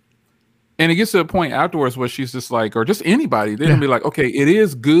everywhere. And it gets to a point afterwards where she's just like, or just anybody, they're gonna be like, okay, it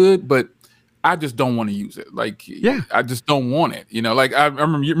is good, but I just don't want to use it. Like, I just don't want it. Like I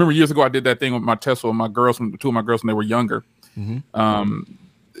remember years ago, I did that thing with my Tesla with my girls, two of my girls when they were younger.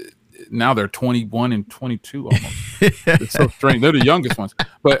 Now they're 21 and 22 almost. It's so strange. They're the youngest ones.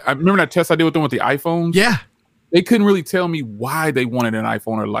 But I remember that test I did with them with the iPhones. Yeah. They couldn't really tell me why they wanted an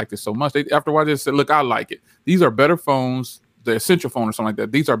iPhone or liked it so much. After a while, they said, look, I like it. These are better phones, the essential phone or something like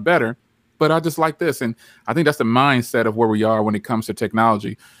that. These are better. But I just like this. And I think that's the mindset of where we are when it comes to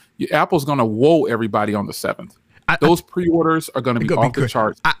technology. Apple's going to whoa everybody on the 7th. Those pre-orders are going to be off the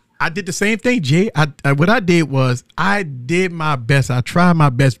charts. I did the same thing, Jay. What I did was I did my best. I tried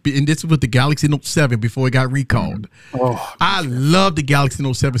my best. And this was the Galaxy Note 7 before it got recalled. I love the Galaxy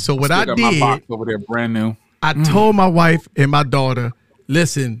Note 7. So what I did, my box over there, brand new. I told my wife and my daughter,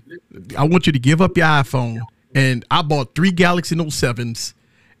 listen, I want you to give up your iPhone. And I bought 3 Galaxy Note 7s.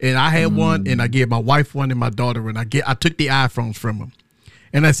 And I had one, and I gave my wife one and my daughter, and I took the iPhones from them.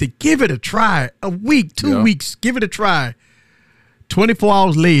 And I said, give it a try. A week, 2 weeks, give it a try. 24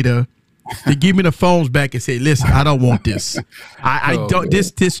 hours later, to give me the phones back and say, listen, I don't want this. I don't. Man.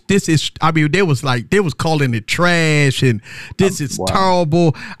 This is. I mean, they was calling it trash, and this is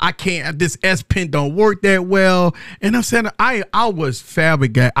terrible. I can't. This S Pen don't work that well. And I'm saying, I was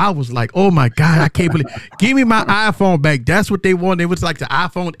flabbergasted. I was like, oh my God, I can't believe. Give me my iPhone back. That's what they wanted. It was like the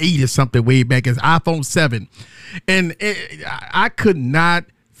iPhone 8 or something way back. It's iPhone 7, and I could not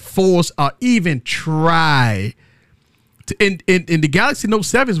force or even try. And the Galaxy Note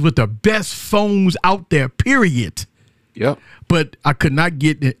 7s was the best phones out there, period. Yep. But I could not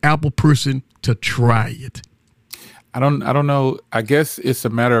get an Apple person to try it. I don't know. I guess it's a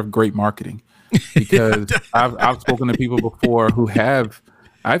matter of great marketing, because I've spoken to people before who have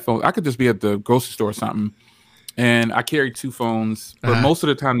iPhone. I could just be at the grocery store or something, and I carry 2 phones, but most of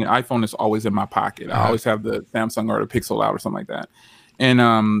the time the iPhone is always in my pocket. I always have the Samsung or the Pixel out or something like that. And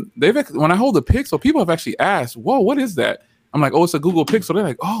when I hold the Pixel, people have actually asked, "Whoa, what is that?" I'm like, "Oh, it's a Google Pixel." They're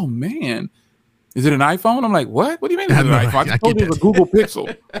like, "Oh man, is it an iPhone?" I'm like, "What? What do you mean it's an iPhone? I told you it's a Google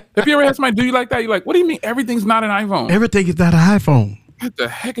Pixel." Have you ever had somebody do you like that? You're like, "What do you mean everything's not an iPhone?" Everything is not an iPhone. What the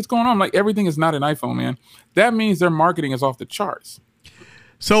heck is going on? I'm like, everything is not an iPhone, man. That means their marketing is off the charts.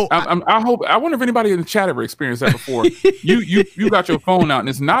 So I wonder if anybody in the chat ever experienced that before. you got your phone out and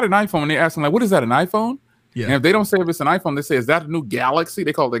it's not an iPhone, and they're asking like, "What is that? An iPhone?" Yeah. And if they don't say if it's an iPhone, they say, "Is that a new Galaxy?"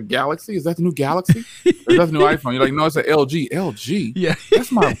 They call it a Galaxy. Is that the new Galaxy? Or that's a new iPhone. You're like, "No, it's an LG." LG? Yeah.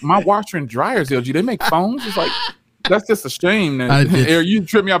 That's my washer and dryer's LG. They make phones? It's like, that's just a shame. You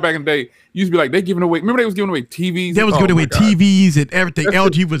tripped me out back in the day. You used to be like, they giving away. Remember they was giving away TVs? They was giving away TVs and everything.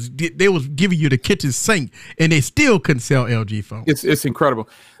 LG they was giving you the kitchen sink, and they still couldn't sell LG phones. It's incredible.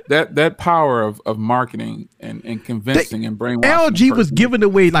 That power of marketing and convincing and brainwashing. LG was giving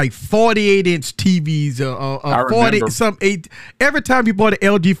away like 48-inch TVs, 40 Every time you bought an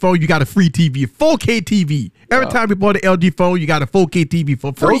LG phone, you got a free TV, 4K TV. Every time you bought an LG phone, you got a 4K TV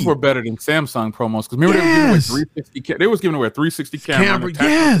for free. Those were better than Samsung promos, because remember they were giving away 360. They was giving away a 360 camera,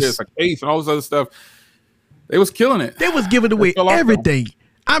 yes, a case, and all this other stuff. They was killing it. They was giving away everything.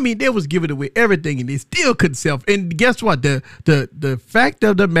 I mean, they was giving away everything, and they still couldn't sell. And guess what? The fact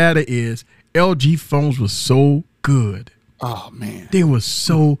of the matter is, LG phones were so good. Oh man, they were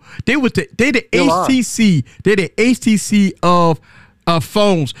so. They the HTC. They're the HTC of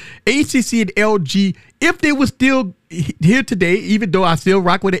phones. HTC and LG. If they were still here today, even though I still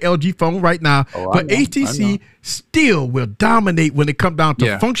rock with an LG phone right now, but HTC still will dominate when it comes down to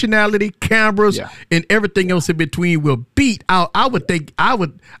functionality, cameras, and everything else in between. Will beat out. I would think I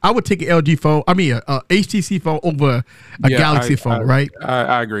would take an LG phone. I mean, a HTC phone over a Galaxy phone, right?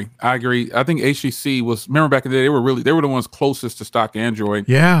 I agree. I think HTC was. Remember back in the day, they were the ones closest to stock Android.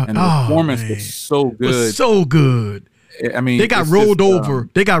 Yeah, and the performance was so good. Was so good. I mean, they got rolled over.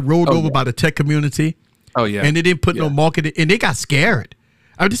 They got rolled over by the tech community. Oh yeah, and they didn't put no marketing, and they got scared.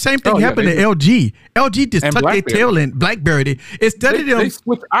 The same thing happened to LG. LG just tucked their tail in. BlackBerry. They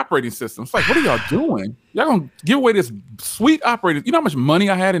switched operating systems. Like, what are y'all doing? Y'all gonna give away this sweet operating? You know how much money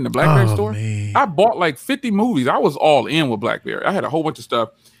I had in the BlackBerry store? Man. I bought like 50 movies. I was all in with BlackBerry. I had a whole bunch of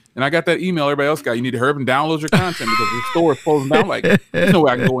stuff. And I got that email everybody else got. You need to hurry up and download your content because the store is closing down. Like, there's no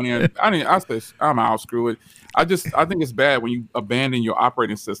way I can go in there. I said, I'm out, screw it. I think it's bad when you abandon your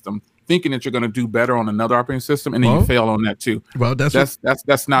operating system thinking that you're going to do better on another operating system, and then you fail on that too. Well,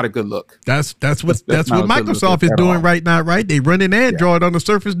 that's not a good look. That's what Microsoft is doing right now, right? They running Android on the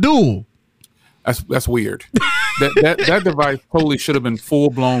Surface Duo. That's weird. that device totally should have been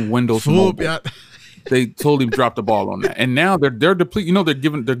full blown Windows Mobile. Yeah. They totally dropped the ball on that, and now they're depleting. You know, they're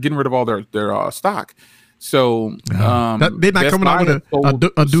getting rid of all their stock. So they're not coming out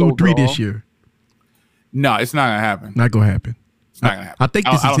with a Duo 3 this year. No, it's not gonna happen. Not gonna happen. It's not gonna happen. I think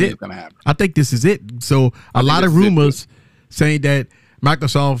this is it. It's gonna happen. I think this is it. So a lot of rumors saying that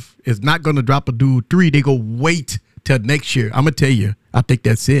Microsoft is not gonna drop a Duo 3. They go wait till next year. I'm gonna tell you. I think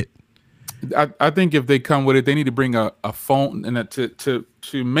that's it. I think if they come with it, they need to bring a phone, and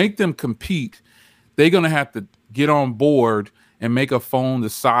to make them compete, they're gonna have to get on board and make a phone the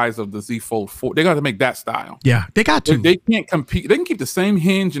size of the Z Fold 4. They got to make that style. Yeah, they got to. They can't compete. They can keep the same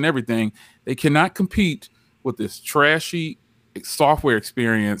hinge and everything. They cannot compete with this trashy software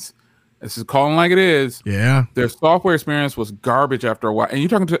experience. This is calling like it is. Yeah. Their software experience was garbage after a while. And you're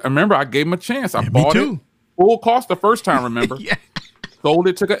talking to, remember, I gave them a chance. I bought it full cost the first time, remember? Yeah. Sold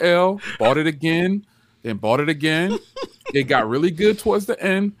it, took a L, bought it again, then bought it again. It got really good towards the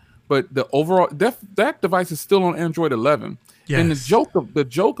end, but the overall, that device is still on Android 11. Yes. And the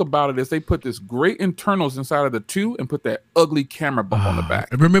joke about it is they put this great internals inside of the 2 and put that ugly camera bump on the back.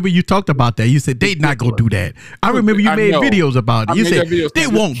 Remember you talked about that. You said they're not going to do that. I remember you made videos about it. You said they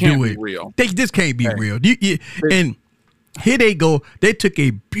won't do it. This can't be real. And Here they go. They took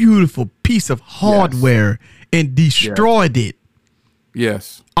a beautiful piece of hardware and destroyed it.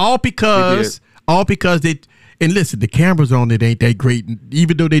 Yes. All because they, and listen, the cameras on it ain't that great.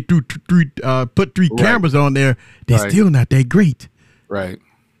 Even though they put three cameras on there, they're still not that great. Right.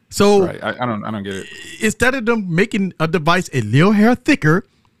 So I don't get it. Instead of them making a device a little hair thicker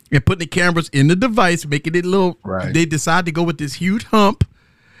and putting the cameras in the device, making it a little, they decide to go with this huge hump.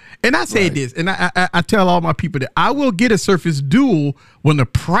 And I say this, and I tell all my people that I will get a Surface Duo when the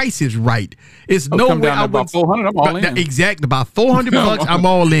price is right. It's no way I would. About 400, I'm all in. Exactly, about 400 bucks, I'm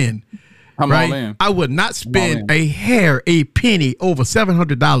all in. I'm all in. I would not spend a penny over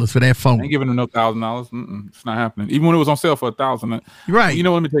 $700 for that phone. I ain't giving them no $1,000. It's not happening. Even when it was on sale for $1,000. Right. You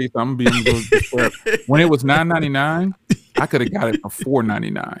know, let me tell you something. When it was $999, I could have got it for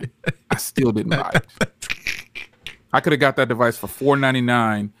 $499. I still didn't buy it. I could have got that device for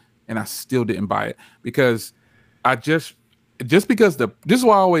 $499, and I still didn't buy it because I just because this is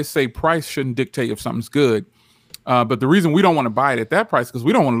why I always say price shouldn't dictate if something's good. But the reason we don't want to buy it at that price because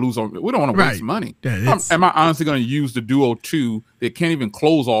we don't want to we don't want to waste money. Am I honestly going to use the Duo 2 that can't even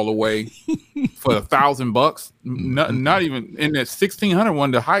close all the way for $1,000? Not even in that 1,600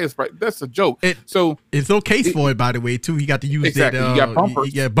 one, the highest price. That's a joke. It's no case for it, by the way, too. You got to use exactly. that. You got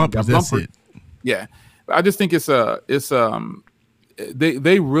bumpers. Yeah, bumpers. That's it. Yeah, I just think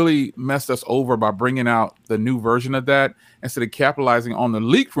they really messed us over by bringing out the new version of that instead of capitalizing on the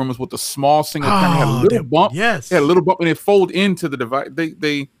leak rumors with the small single camera. It had a little bump. Yes, it had a little bump, and it folded into the device. They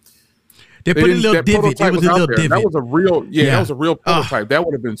put a little divot. It was a little divot. That was a real, that was a real prototype. That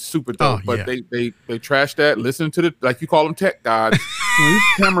would have been super dope. But they trashed that. Listen to like you call them tech gods. These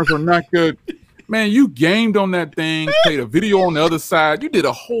cameras are not good. Man, you gamed on that thing, played a video on the other side. You did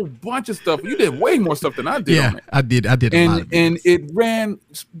a whole bunch of stuff. You did way more stuff than I did on it. I did a lot of and it ran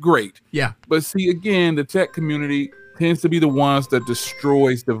great. Yeah. But see, again, the tech community tends to be the ones that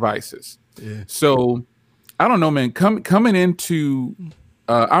destroys devices. Yeah. So I don't know, man. Coming into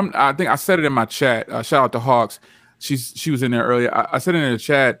I think I said it in my chat. Shout out to Hawks. She was in there earlier. I said it in the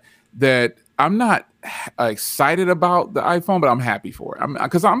chat that I'm not excited about the iPhone, but I'm happy for it.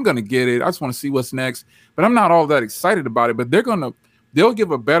 Because I'm gonna get it. I just want to see what's next. But I'm not all that excited about it. But they'll give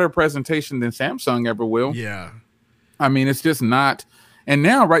a better presentation than Samsung ever will. Yeah. I mean, it's just not. And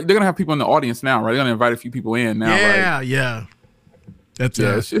now, right? They're gonna have people in the audience now, right? They're gonna invite a few people in now. Yeah, right? Yeah. That's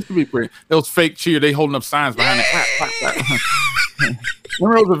it's just to be pretty. Those fake cheer, they holding up signs behind it. Clap, clap, clap.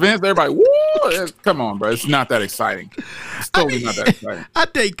 Remember those events? Everybody, woo! Come on, bro. It's not that exciting. It's totally not that exciting. I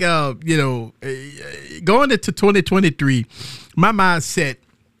think, going into 2023, my mindset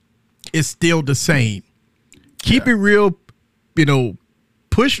is still the same. Keep it real,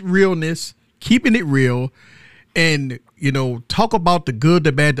 push realness, keeping it real, and, talk about the good,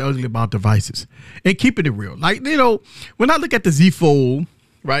 the bad, the ugly about devices, and keeping it real. Like, when I look at the Z Fold,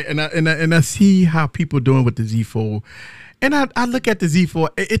 right, and I see how people are doing with the Z Fold, and I look at the Z Fold,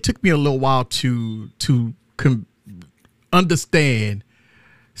 it took me a little while to understand.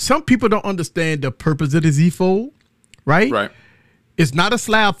 Some people don't understand the purpose of the Z Fold, right? Right. It's not a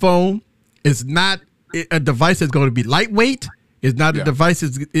slab phone. It's not a device that's going to be lightweight. It's not a device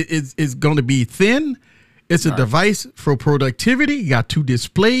is going to be thin. It's a device for productivity. You got 2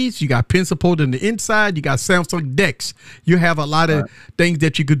 displays. You got pen support on the inside. You got Samsung DeX. You have a lot of things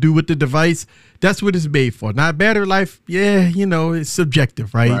that you could do with the device. That's what it's made for. Now, battery life, it's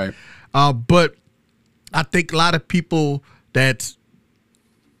subjective, right? But I think a lot of people that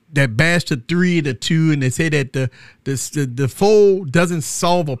bash the 3, the 2, and they say that the Fold doesn't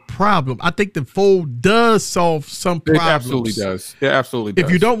solve a problem. I think the Fold does solve some problems. It absolutely does. It absolutely does.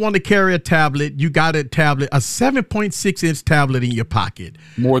 If you don't want to carry a tablet, you got a 7.6-inch tablet in your pocket.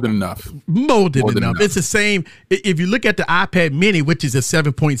 More than enough. More than enough. It's the same. If you look at the iPad Mini, which is a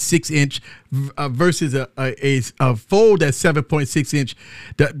 7.6-inch versus a Fold that's 7.6-inch,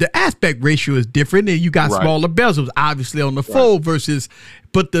 the aspect ratio is different, and you got smaller bezels, obviously, on the Fold versus.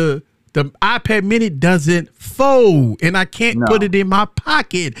 But the iPad Mini doesn't fold, and I can't put it in my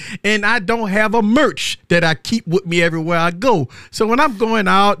pocket, and I don't have a merch that I keep with me everywhere I go. So when I'm going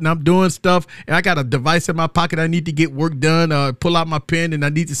out and I'm doing stuff, and I got a device in my pocket, I need to get work done, pull out my pen, and I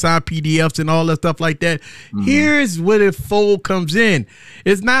need to sign PDFs and all that stuff like that. Here's where the Fold comes in.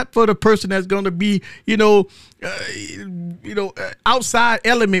 It's not for the person that's going to be, outside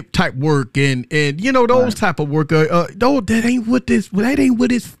element type work and those type of work. That ain't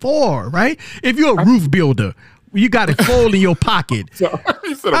what it's for, right? If you're a roof builder, you got a fold in your pocket.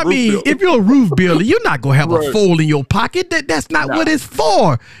 I mean, if you're a roof builder, you're not gonna have a fold in your pocket. That's not what it's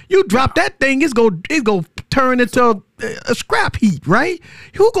for. You drop that thing, it's go turn into a scrap heap, right?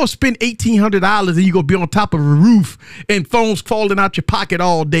 Who gonna spend $1,800 and you gonna be on top of a roof and phones falling out your pocket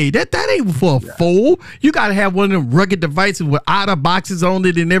all day? That ain't for a fool. You gotta have one of them rugged devices with outer boxes on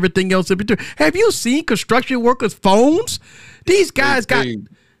it and everything else in between. Have you seen construction workers' phones? These guys got.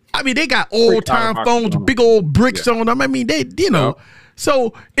 I mean, they got old time phones, big old bricks on them. I mean, they,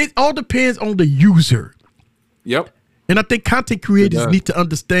 so it all depends on the user. Yep. And I think content creators need to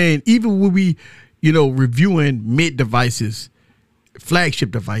understand, even when we, reviewing mid devices,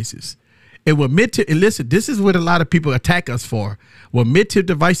 flagship devices, and when and listen, this is what a lot of people attack us for. When mid-tier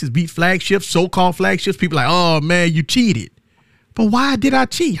devices beat flagships, so-called flagships, people are like, oh man, you cheated. But why did I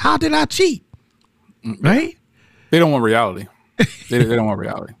cheat? How did I cheat? Right? They don't want reality. They don't want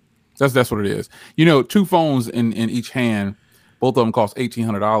reality. That's what it is. Two phones in each hand, both of them cost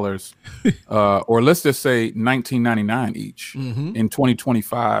 $1,800, or let's just say $19.99 each. In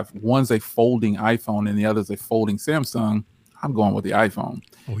 2025, one's a folding iPhone and the other's a folding Samsung. I'm going with the iPhone.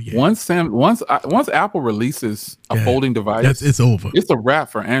 Oh, yeah. Once Apple releases a folding device, it's over. It's a wrap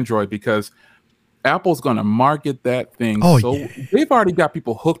for Android because Apple's going to market that thing. They've already got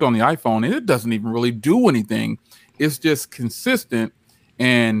people hooked on the iPhone, and it doesn't even really do anything. It's just consistent.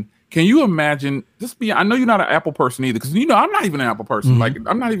 And can you imagine this? I know you're not an Apple person either, because I'm not even an Apple person. Like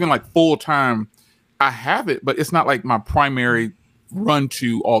I'm not even like full time. I have it, but it's not like my primary run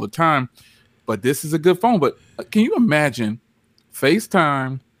to all the time. But this is a good phone. But can you imagine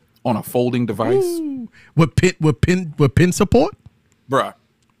FaceTime on a folding device? Ooh. With pin support? Bruh.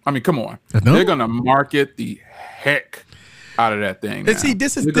 I mean, come on. They're gonna market the heck out of that thing. And see,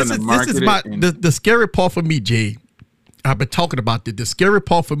 this is the scary part for me, Jay. I've been talking about this. The scary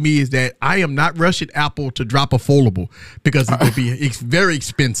part for me is that I am not rushing Apple to drop a foldable because it's very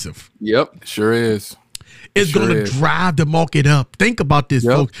expensive. Yep, sure is. It's going to drive the market up. Think about this,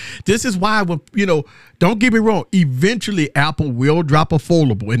 folks. This is why, don't get me wrong. Eventually, Apple will drop a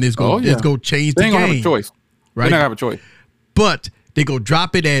foldable, and it's going to change the game. They ain't gonna have a choice. Right? They're not gonna have a choice. But they go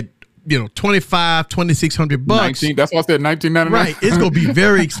drop it at $2,500, $2,600. 19. That's why I said $19.99. Right. It's going to be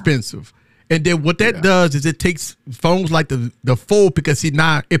very expensive. And then what that does is it takes phones like the Fold, because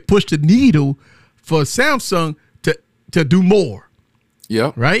now it pushed the needle for Samsung to do more.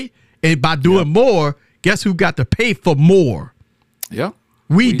 Yeah. Right? And by doing more, guess who got to pay for more? Yeah.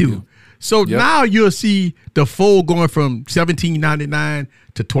 We do. So now you'll see the Fold going from $17.99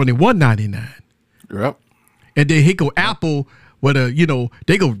 to $21.99. Yep. And then here go Apple with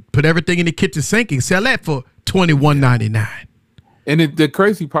they go put everything in the kitchen sink and sell that for $21.99. And the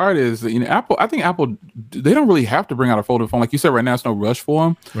crazy part is that, Apple, I think Apple, they don't really have to bring out a folding phone. Like you said, right now, it's no rush for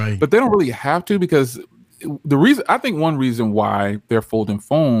them. Right. But they don't really have to, because one reason why their folding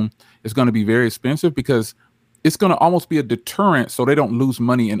phone is going to be very expensive, because it's going to almost be a deterrent so they don't lose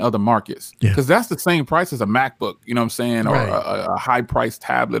money in other markets. Because that's the same price as a MacBook, you know what I'm saying, or a high-priced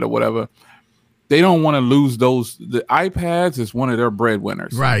tablet or whatever. They don't want to lose those. The iPads is one of their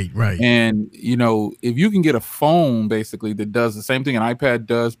breadwinners. Right. And, if you can get a phone basically that does the same thing an iPad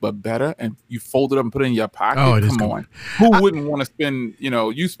does, but better, and you fold it up and put it in your pocket, come on. Who wouldn't want to spend,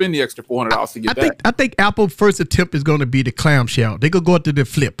 you spend the extra $400 to get that? I think Apple's first attempt is going to be the clamshell. They could go to the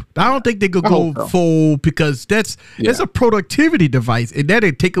flip. I don't think they could go fold, because that's a productivity device, and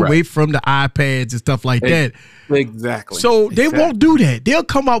that'll take away from the iPads and stuff like that. Exactly. So they won't do that. They'll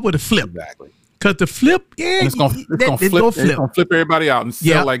come out with a flip. Exactly. Because the flip, it's gonna flip everybody out and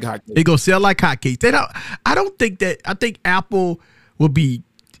sell like hotcakes. They're gonna sell like hotcakes. I don't think that. I think Apple will be.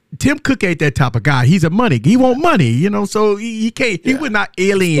 Tim Cook ain't that type of guy. He's he want money, so he can't. He would not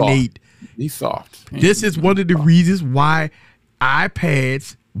alienate. He's soft. This is one of the reasons why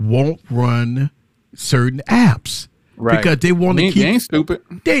iPads won't run certain apps. Right. Because they want to keep. They ain't stupid.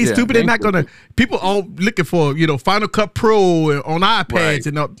 They ain't stupid. They're not gonna. People all looking for Final Cut Pro on iPads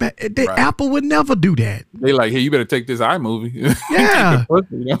and all. Apple would never do that. They like, hey, you better take this iMovie. Yeah.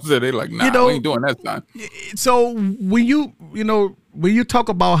 They like, nah, we ain't doing that, son. So when you talk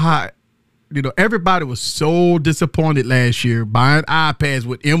about how everybody was so disappointed last year buying iPads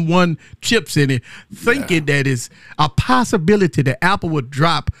with M1 chips in it, thinking that it's a possibility that Apple would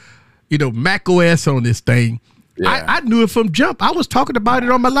drop Mac OS on this thing. Yeah. I knew it from jump. I was talking about it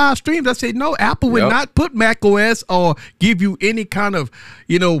on my live streams. I said, no, Apple would not put Mac OS or give you any kind of,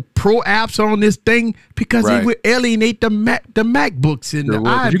 pro apps on this thing, because it would alienate the MacBooks and the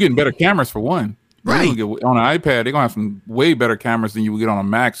iPads. You're getting better cameras for one. Right. On an iPad, they're going to have some way better cameras than you would get on a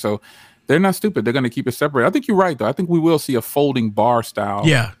Mac. So they're not stupid. They're going to keep it separate. I think you're right, though. I think we will see a folding bar style.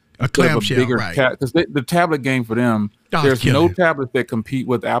 Yeah, a clamshell, right. Because the tablet game for them, there's no tablets that compete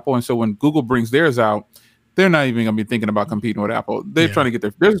with Apple. And so when Google brings theirs out, they're not even going to be thinking about competing with Apple. They're trying to get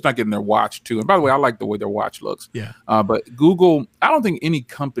they're just not getting their watch too. And by the way, I like the way their watch looks. Yeah. But Google, I don't think any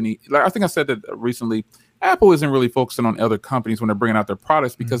company, like I think I said that recently, Apple isn't really focusing on other companies when they're bringing out their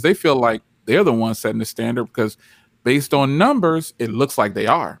products because they feel like they're the ones setting the standard because based on numbers, it looks like they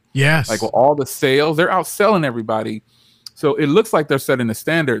are. Yes. Like with all the sales, they're outselling everybody. So it looks like they're setting the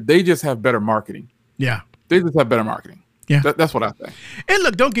standard. They just have better marketing. Yeah. They just have better marketing. Yeah. That's what I think. And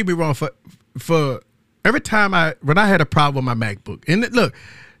look, don't get me wrong. For every time when I had a problem with my MacBook, and look,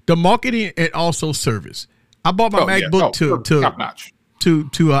 the marketing and also service. I bought my MacBook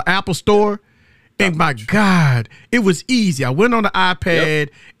to Apple Store. And my God, it was easy. I went on the iPad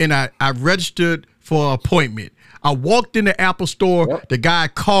and I registered for an appointment. I walked in the Apple Store. The guy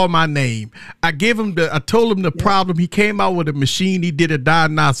called my name. I told him the problem. He came out with a machine. He did a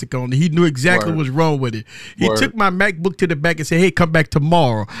diagnostic on it. He knew exactly what was wrong with it. He took my MacBook to the back and said, "Hey, come back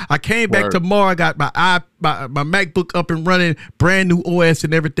tomorrow." I came back tomorrow. I got my MacBook up and running, brand new OS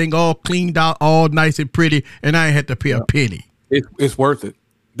and everything, all cleaned out, all nice and pretty, and I ain't had to pay a penny. It's worth it.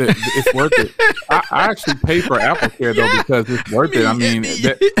 It's worth it. I actually pay for Apple Care though because it's worth it. I mean,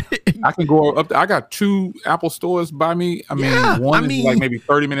 I can go up. I got 2 Apple stores by me. I mean, one is like maybe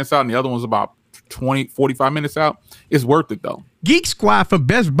 30 minutes out, and the other one's about 45 minutes out. It's worth it though. Geek Squad from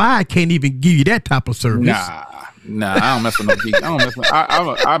Best Buy can't even give you that type of service. Nah, I don't mess with no geek.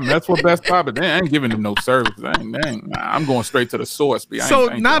 I mess with Best Buy, but they ain't giving them no service. I'm going straight to the source. So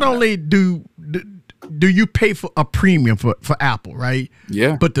not only do you pay for a premium for Apple, right?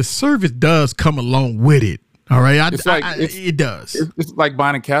 Yeah. But the service does come along with it. All right. It does. It's like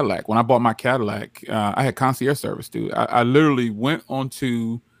buying a Cadillac. When I bought my Cadillac, I had concierge service, dude. I literally went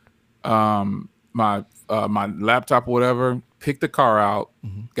onto my laptop or whatever, picked the car out,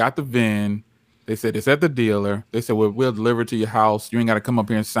 got the VIN. They said it's at the dealer. They said, we'll deliver it to your house. You ain't got to come up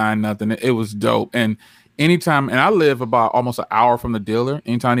here and sign nothing. It was dope. And anytime, and I live about almost an hour from the dealer.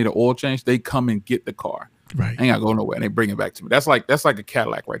 Anytime I need an oil change, they come and get the car. Right. I ain't gotta go nowhere. And they bring it back to me. That's like a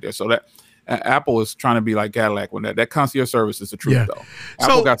Cadillac right there. So that Apple is trying to be like Cadillac when that concierge service is the truth though.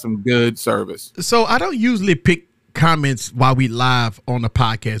 Apple got some good service. So I don't usually pick comments while we live on the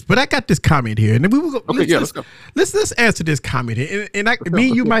podcast, but I got this comment here, and then we will go. Let's go. Let's answer this comment here, and me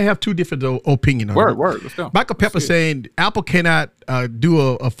and you might have 2 different opinions on it. Word. Let's go. Michael Pepper saying Apple cannot do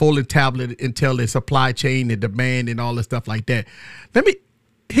a folding tablet until the supply chain, the demand, and all the stuff like that.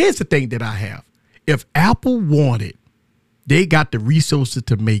 Here's the thing that I have: if Apple wanted, they got the resources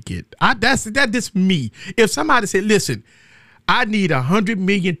to make it. That's me. If somebody said, "Listen, I need 100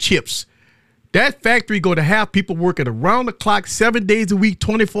 million chips," that factory going to have people working around the clock, 7 days a week,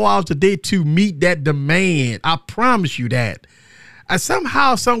 24 hours a day to meet that demand. I promise you that.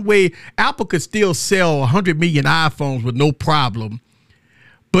 Somehow, some way, Apple could still sell 100 million iPhones with no problem,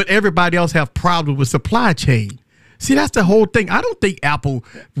 but everybody else have problems with supply chain. See, that's the whole thing. I don't think Apple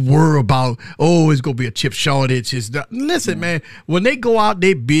worry about, it's going to be a chip shortage. Listen, man, when they go out,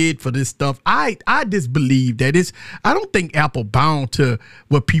 they bid for this stuff. I just believe that I don't think Apple bound to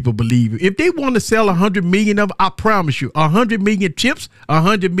what people believe. If they want to sell 100 million of, I promise you, 100 million chips,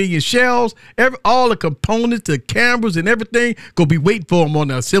 100 million shells, all the components, the cameras and everything, going to be waiting for them on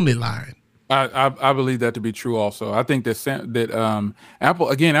the assembly line. I believe that to be true also. I think that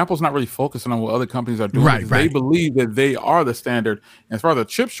Apple's not really focusing on what other companies are doing. Right. They believe that they are the standard. And as far as the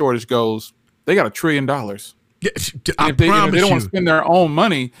chip shortage goes, they got $1 trillion. If they don't want to spend their own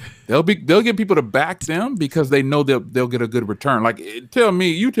money, they'll get people to back them because they know they'll get a good return. Like you tell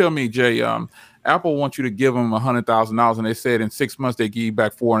me, Jay, Apple wants you to give them $100,000 and they said in 6 months they give you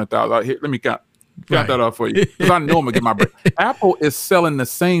back $400,000. Here, let me count that up for you because I know I'm gonna get my break. Apple is selling the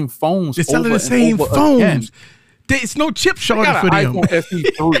same phones. They're selling the same phones. It's no chip shortage for them. iPhone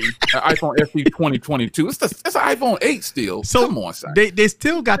SE3, iPhone SE 2022. It's an iPhone 8 still. So come on, son. They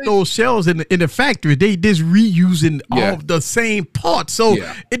still got those shells in the factory. They just reusing all the same parts. So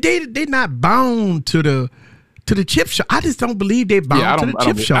they're not bound to the chip shortage. I just don't believe they're bound to the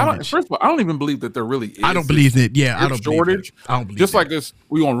chip shortage. First of all, I don't even believe that there really is. I don't believe it. Yeah, I don't shortage. I don't believe just like this,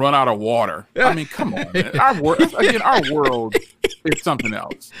 we're gonna run out of water. I mean, come on, man. Our world is something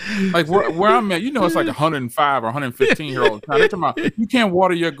else. Like where I'm at, it's like 105 or 115 year old. They're talking about you can't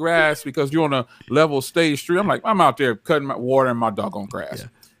water your grass because you're on a level stage street. I'm like, I'm out there cutting my water in my doggone grass. Yeah.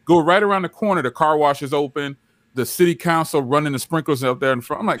 Go right around the corner. The car wash is open. The city council running the sprinklers up there in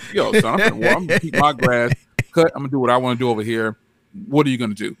front. I'm like, yo, son, I'm gonna keep my grass cut. I'm gonna do what I want to do over here. What are you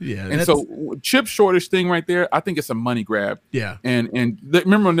gonna do? Yeah. And so chip shortage thing right there, I think it's a money grab. Yeah. And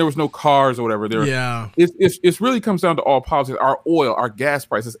remember when there was no cars or whatever there. Yeah. It's really comes down to all politics, our oil, our gas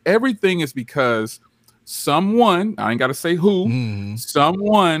prices. Everything is because someone, I ain't gotta say who,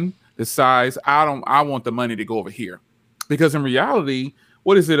 someone the size. I want the money to go over here, because in reality,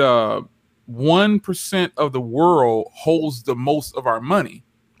 what is it? 1% of the world holds the most of our money,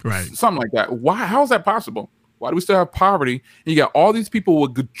 right? Something like that. Why? How is that possible? Why do we still have poverty? And you got all these people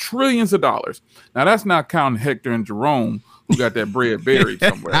with trillions of dollars. Now that's not counting Hector and Jerome, who got that bread buried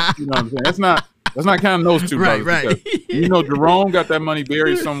somewhere. You know what I'm saying? That's not counting those two brothers. Right. You know, Jerome got that money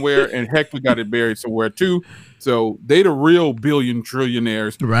buried somewhere, and Hector got it buried somewhere too. So they the real billion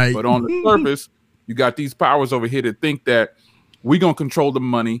trillionaires. Right. But on the surface, you got these powers over here that think that we're gonna control the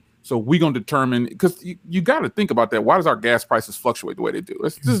money. So we're gonna determine, because you got to think about that. Why does our gas prices fluctuate the way they do?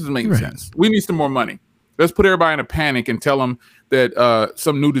 This doesn't make sense. We need some more money. Let's put everybody in a panic and tell them that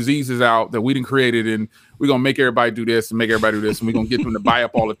some new disease is out that we didn't create it, and we're gonna make everybody do this and make everybody do this, and we're gonna get them to buy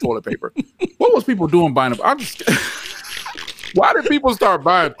up all the toilet paper. What was people doing buying up? Why did people start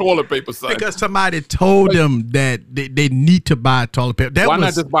buying toilet paper, son? Because somebody told them that they need to buy toilet paper. Why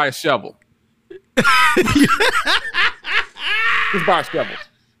not just buy a shovel? Just buy a shovel.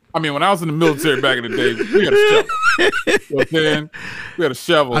 I mean, when I was in the military back in the day, we had a shovel. You know what I'm saying? We had a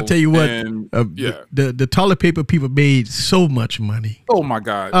shovel. I'll tell you what, and, the toilet paper people made so much money. Oh my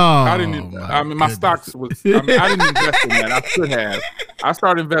God. My stocks was, I didn't invest in that. I should have. I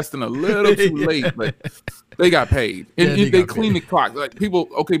started investing a little too late, but they got paid. And they clean the clock. Like people,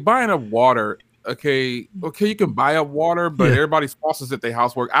 buying up water. Okay, you can buy up water, but everybody's faucets at their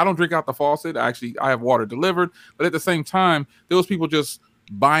house work. I don't drink out the faucet. I have water delivered, but at the same time, those people just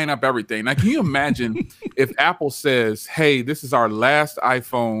buying up everything. Now, can you imagine if Apple says, "Hey, this is our last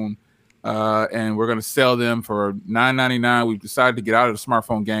iPhone, and we're going to sell them for $9.99. We've decided to get out of the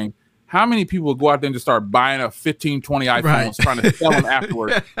smartphone game." How many people would go out there and just start buying up 15, 20 iPhones, trying to sell them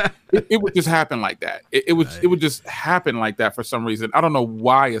afterwards? It would just happen like that. It would just happen like that for some reason. I don't know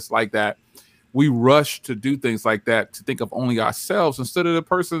why it's like that. We rush to do things like that, to think of only ourselves instead of the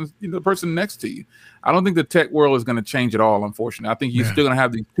person next to you. I don't think the tech world is going to change at all, unfortunately. I think you're still going to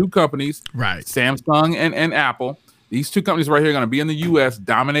have these two companies, right? Samsung and Apple. These two companies right here are going to be in the U.S.,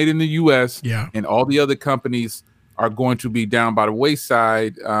 dominating the U.S., and all the other companies are going to be down by the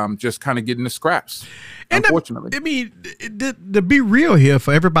wayside, just kind of getting the scraps, and unfortunately. I mean, to be real here,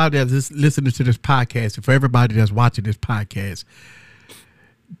 for everybody that's listening to this podcast and for everybody that's watching this podcast,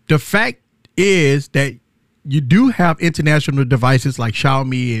 the fact is that you do have international devices like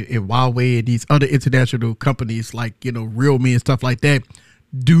Xiaomi and Huawei and these other international companies like, Realme and stuff like that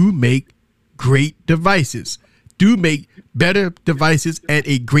do make great devices, do make better devices at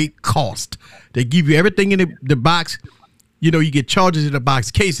a great cost. They give you everything in the box. You get chargers in the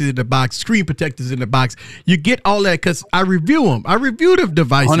box, cases in the box, screen protectors in the box. You get all that because I review them. I review the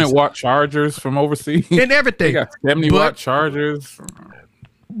devices. 100-watt chargers from overseas. And everything. They got 70-watt chargers.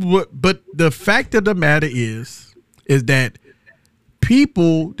 But the fact of the matter is that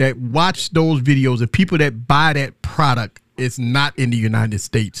people that watch those videos and people that buy that product is not in the United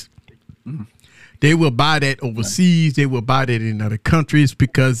States. Mm. They will buy that overseas. They will buy that in other countries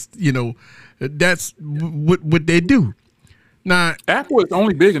because, that's what they do. Now, Apple is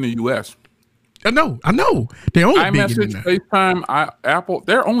only big in the U.S. I know. They're only big in the iMessage, FaceTime, Apple,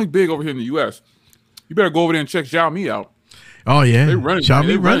 they're only big over here in the U.S. You better go over there and check Xiaomi out. Oh yeah, they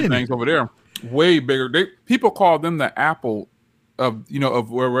running things over there, way bigger. People call them the Apple of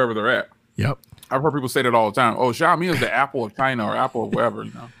wherever they're at. Yep, I've heard people say that all the time. Oh, Xiaomi is the Apple of China or Apple of wherever.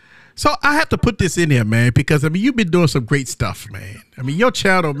 So I have to put this in there, man, because you've been doing some great stuff, man. Your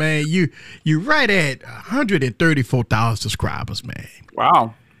channel, man, you right at 134,000 subscribers, man.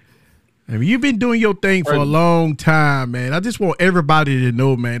 Wow. You've been doing your thing for a long time, man. I just want everybody to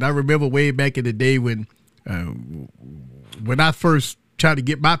know, man. I remember way back in the day when I first tried to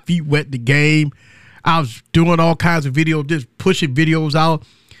get my feet wet in the game, I was doing all kinds of videos, just pushing videos out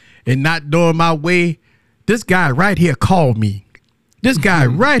and not knowing my way. This guy right here called me. This guy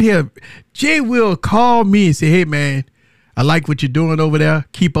right here, Jay Will, called me and said, "Hey, man, I like what you're doing over there.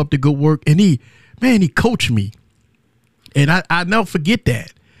 Keep up the good work." And he coached me. And I never forget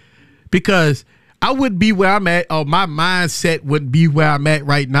that because I wouldn't be where I'm at, or my mindset wouldn't be where I'm at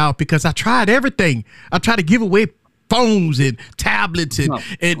right now because I tried everything. I tried to give away phones and tablets and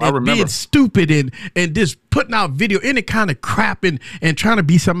being stupid and just putting out video, any kind of crap and trying to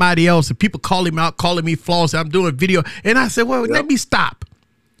be somebody else. And people calling me false. I'm doing video. And I said, well, let me stop.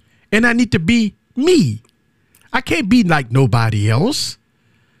 And I need to be me. I can't be like nobody else.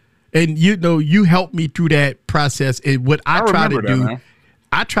 And you helped me through that process. And what I try to do,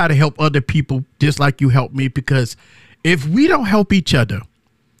 I try to help other people just like you helped me, because if we don't help each other,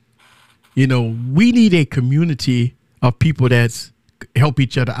 we need a community of people that's help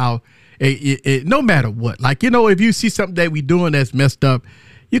each other out, no matter what. Like, if you see something that we doing that's messed up,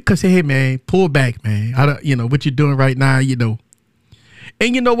 You could say, hey man, pull back, man. I don't, what you're doing right now,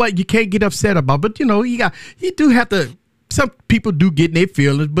 And you know what? You can't get upset about, but you do have to. Some people do get in their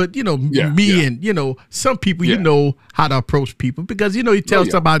feelings, but and some people how to approach people because you tell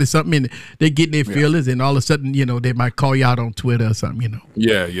somebody something and they get in their feelings and all of a sudden they might call you out on Twitter or something.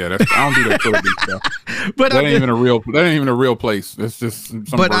 Yeah. I don't do that Twitter stuff. But that ain't even a real place. It's just some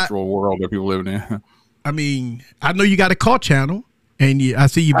virtual world that people live in. I mean, I know you got a car channel, and I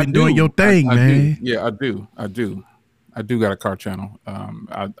see you've been doing your thing, man. Yeah, I do. I do got a car channel.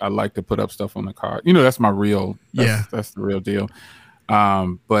 I like to put up stuff on the car. That's my real. That's the real deal.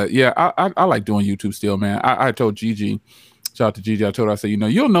 But yeah, I like doing YouTube still, man. I told Gigi, shout out to Gigi. I told her, I said,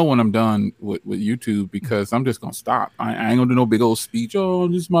 you'll know when I'm done with YouTube because I'm just gonna stop. I ain't gonna do no big old speech. Oh,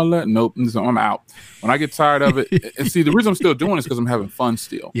 this is my nope. I'm out. When I get tired of it, and see, the reason I'm still doing it is because I'm having fun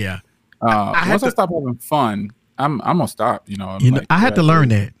still. Yeah. Once I stop having fun, I'm gonna stop. I had to learn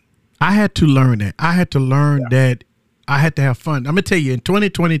that. I had to learn that. I had to learn that. I had to have fun. I'm gonna tell you, in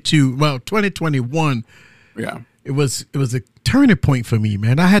 2021, it was a turning point for me,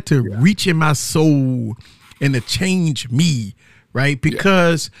 man. I had to reach in my soul and to change me, right?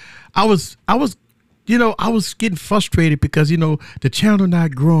 Because I was getting frustrated because the channel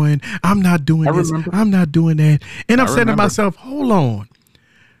not growing. I'm not doing this. I'm not doing that, and I'm saying to myself, hold on,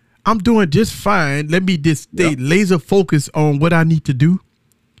 I'm doing just fine. Let me just stay laser focused on what I need to do.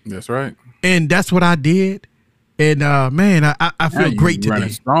 That's right, and that's what I did. And man, I feel great today. Running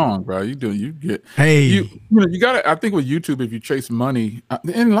strong, bro. You get. Hey, you gotta. I think with YouTube, if you chase money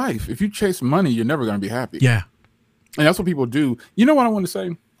in life, if you chase money, you're never gonna be happy. Yeah, and that's what people do. You know what I want to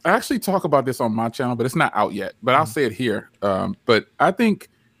say? I actually talk about this on my channel, but it's not out yet. But I'll say it here. But I think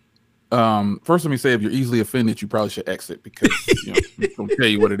first, let me say, if you're easily offended, you probably should exit because I'm gonna tell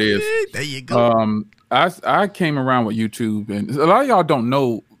you what it is. There you go. I came around with YouTube, and a lot of y'all don't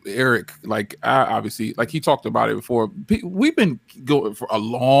know. Eric, obviously, he talked about it before. We've been going for a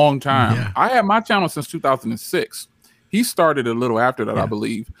long time. Yeah. I had my channel since 2006. He started a little after that, I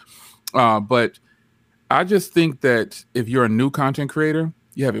believe. But I just think that if you're a new content creator,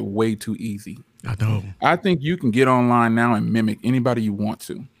 you have it way too easy. I know. I think you can get online now and mimic anybody you want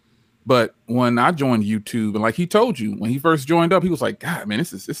to. But when I joined YouTube, and like he told you, when he first joined up, he was like, God, man,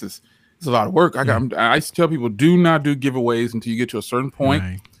 this is a lot of work. I used to tell people, do not do giveaways until you get to a certain point.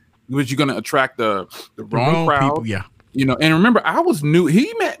 Right. Because you're going to attract the wrong crowd. People, and remember, I was new.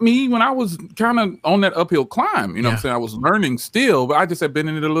 He met me when I was kind of on that uphill climb. You know what I'm saying? I was learning still, but I just had been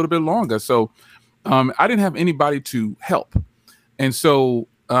in it a little bit longer. So I didn't have anybody to help. And so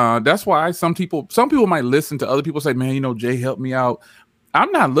that's why some people might listen to other people say, man, Jay helped me out. I'm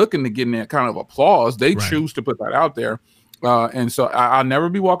not looking to get in that kind of applause. They choose to put that out there. And so I'll never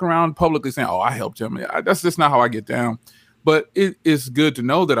be walking around publicly saying, oh, I helped him. That's just not how I get down. But it is good to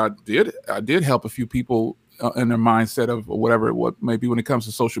know that I did help a few people in their mindset of whatever what maybe when it comes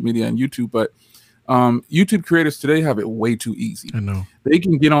to social media and YouTube. But YouTube creators today have it way too easy. I know. They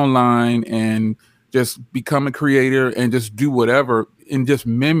can get online and just become a creator and just do whatever and just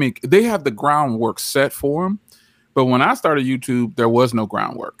mimic. They have the groundwork set for them. But when I started YouTube, there was no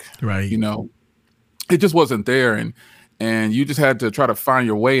groundwork. Right. It just wasn't there. And you just had to try to find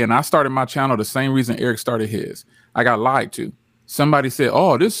your way. And I started my channel the same reason Eric started his. I got lied to. Somebody said,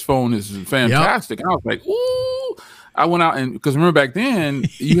 oh, this phone is fantastic. And I was like, ooh. I went out and because remember back then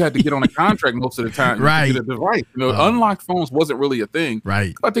you had to get on a contract most of the time to get a device. Unlocked phones wasn't really a thing.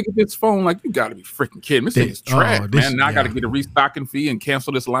 Right. I think if it's phone, you got to be freaking kidding. This thing is trash, man. Now I got to get a restocking fee and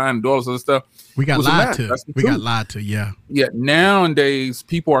cancel this line and do all this other stuff. We got lied to. We got lied to. Yeah. Yeah. Nowadays,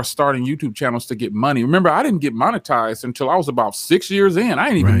 people are starting YouTube channels to get money. Remember, I didn't get monetized until I was about 6 years in. I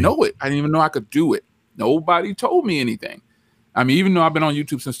didn't even know it. I didn't even know I could do it. Nobody told me anything. I mean, even though I've been on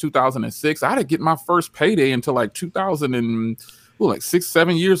YouTube since 2006, I didn't get my first payday until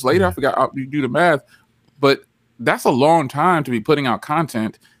 6-7 years later. I forgot you do the math, but that's a long time to be putting out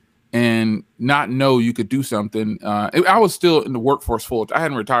content and not know you could do something. I was still in the workforce full. I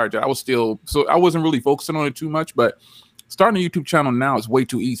hadn't retired yet. So I wasn't really focusing on it too much, but starting a YouTube channel now is way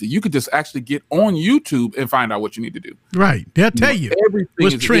too easy. You could just actually get on YouTube and find out what you need to do. Right. They'll tell you. Everything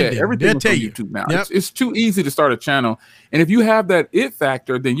is trending. Everything is on YouTube now. Yep. It's too easy to start a channel. And if you have that it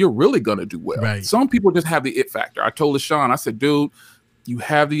factor, then you're really going to do well. Right. Some people just have the it factor. I told LaShawn, I said, dude, you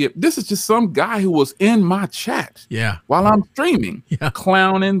have the it. This is just some guy who was in my chat while I'm streaming,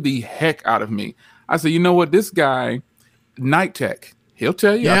 clowning the heck out of me. I said, you know what? This guy, Night Tech, he'll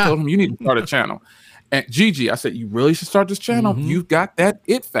tell you. I told him, you need to start a channel. And Gigi, I said, you really should start this channel. You've got that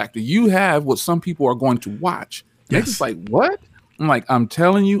it factor. You have what some people are going to watch. They're just like, what? I'm like, I'm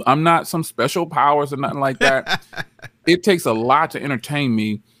telling you, I'm not some special powers or nothing like that. It takes a lot to entertain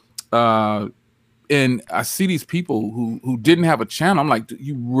me. And I see these people who didn't have a channel. I'm like,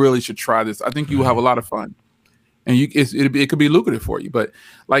 you really should try this. I think you will have a lot of fun, and it could be lucrative for you. But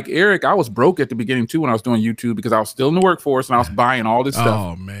like Eric, I was broke at the beginning too when I was doing YouTube because I was still in the workthose and I was buying all this stuff.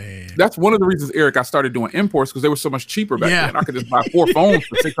 Oh man, that's one of the reasons, Eric, I started doing imports because they were so much cheaper back then. I could just buy 4 phones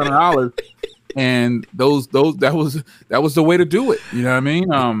for $600, and that was the way to do it. You know what I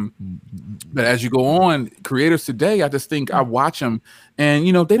mean? But as you go on, creators today, I just think I watch them, and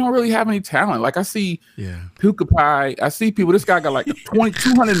they don't really have any talent. Like I see PewDiePie, I see people. This guy got like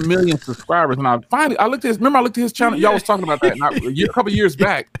 200 million subscribers, and I looked at his channel. Y'all was talking about that a couple years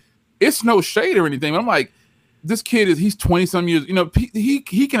back. It's no shade or anything. But I'm like, this kid he's 20-some years.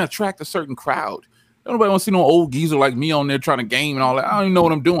 He can attract a certain crowd. Nobody want to see no old geezer like me on there trying to game and all that. I don't even know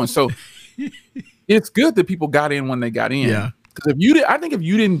what I'm doing. So it's good that people got in when they got in. Yeah. Because I think if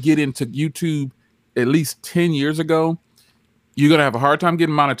you didn't get into YouTube at least 10 years ago, you're gonna have a hard time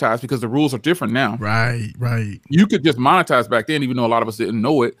getting monetized because the rules are different now. Right. You could just monetize back then, even though a lot of us didn't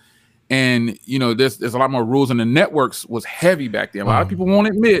know it. And there's a lot more rules, and the networks was heavy back then. A lot of people won't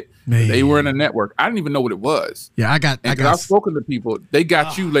admit they were in a network. I didn't even know what it was. Yeah, I've spoken to people. They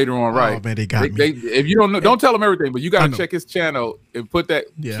got you later on, right? Oh man, they got me. If you don't know, don't tell them everything, but you got to check his channel and put that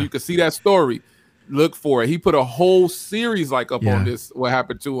so you can see that story. Look for it. He put a whole series up on this. What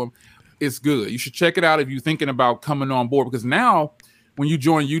happened to him? It's good. You should check it out if you're thinking about coming on board, because now when you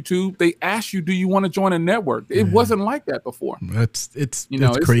join YouTube, they ask you, do you want to join a network? It wasn't like that before. It's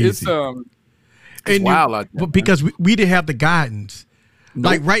crazy. It's wild. But because we didn't have the guidance. Nope.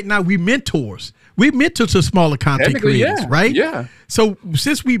 Like right now, we mentors. We mentor to smaller content creators, right? Yeah. So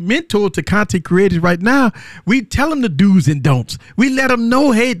since we mentor to content creators right now, we tell them the do's and don'ts. We let them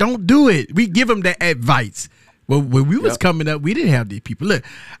know, hey, don't do it. We give them the advice. Well, when we was coming up, we didn't have these people. Look,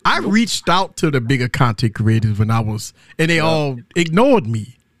 I reached out to the bigger content creators when I was, and they all ignored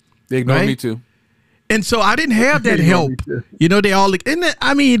me. They ignored me too. And so I didn't have that help. They all,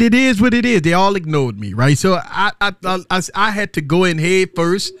 it is what it is. They all ignored me, right? So I had to go in head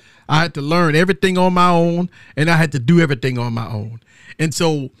first. I had to learn everything on my own, and I had to do everything on my own. And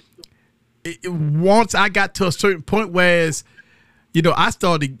so once I got to a certain point where, I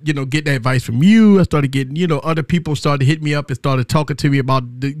started, getting advice from you. I started getting, other people started hitting me up and started talking to me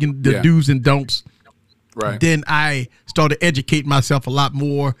about the do's and don'ts. Right. Then I started educating myself a lot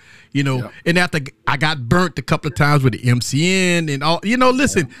more, and after I got burnt a couple of times with the MCN and all,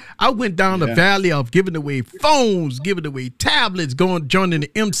 listen, I went down the valley of giving away phones, giving away tablets, joining the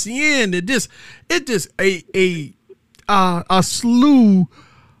MCN. It just a slew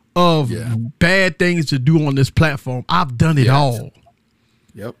of bad things to do on this platform. I've done it all.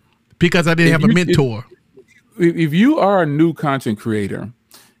 Yep. Because I didn't have a mentor. If you are a new content creator,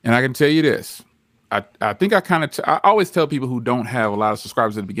 and I can tell you this, I think I always tell people who don't have a lot of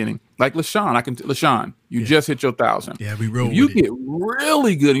subscribers at the beginning, like LaShawn, LaShawn, you just hit your 1,000. Yeah, we roll. If you get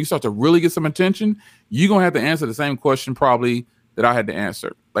really good and you start to really get some attention, you're gonna have to answer the same question probably that I had to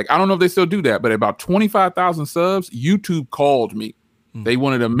answer. Like, I don't know if they still do that, but at about 25,000 subs, YouTube called me. They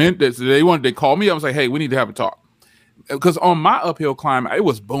wanted they called me up and say, hey, we need to have a talk. Because on my uphill climb, it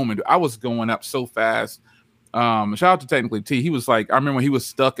was booming. I was going up so fast. Shout out to Technically T. He was like, I remember when he was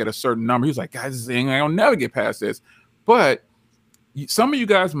stuck at a certain number. He was like, guys, I'll never get past this. But some of you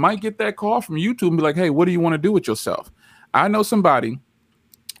guys might get that call from YouTube and be like, hey, what do you want to do with yourself? I know somebody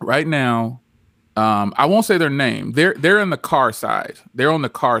right now. I won't say their name. They're in the car side. They're on the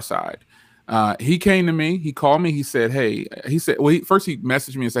car side. He came to me. He called me. He said, hey, first he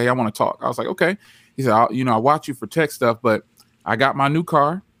messaged me and said, hey, I want to talk. I was like, okay. He said, I watch you for tech stuff, but I got my new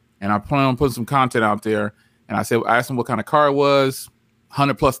car and I plan on putting some content out there. And I asked him what kind of car it was,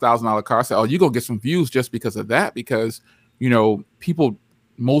 $100,000+ car. I said, oh, you're going to get some views just because of that, because,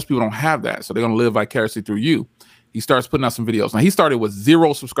 most people don't have that. So they're going to live vicariously through you. He starts putting out some videos. Now, he started with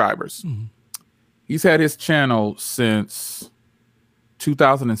 0 subscribers. Mm-hmm. He's had his channel since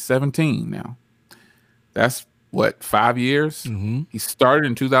 2017 now. That's what, 5 years? Mm-hmm. He started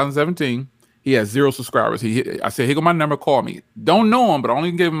in 2017. He has 0 subscribers. I said, here go my number, call me. Don't know him, but I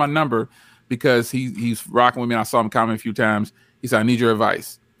only gave him my number because he's rocking with me. And I saw him comment a few times. He said, I need your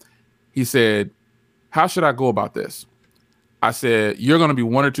advice. He said, how should I go about this? I said, you're going to be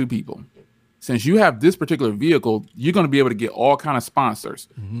 1 or 2 people. Since you have this particular vehicle, you're going to be able to get all kind of sponsors.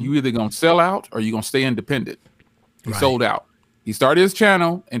 Mm-hmm. You either going to sell out or you're going to stay independent. He sold out. He started his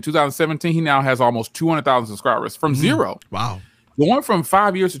channel in 2017. He now has almost 200,000 subscribers from 0. Wow. Going from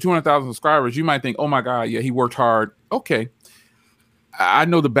 5 years to 200,000 subscribers, you might think, oh my God, yeah, he worked hard. Okay. I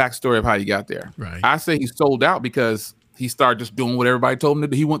know the backstory of how he got there. Right. I say he sold out because he started just doing what everybody told him to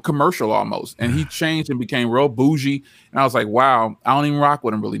do. He went commercial almost, and he changed and became real bougie. And I was like, wow, I don't even rock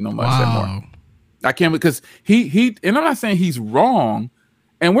with him really no much anymore. I can't, because he and I'm not saying he's wrong,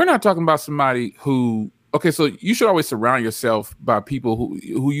 and we're not talking about somebody who, okay, so you should always surround yourself by people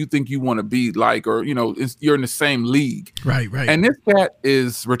who you think you want to be like, or, you know, you're in the same league. Right. And this cat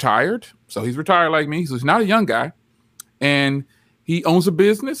is retired. So he's retired like me. So he's not a young guy. And he owns a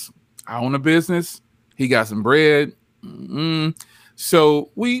business. I own a business. He got some bread. So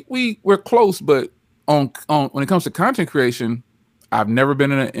we're close, but on when it comes to content creation, I've never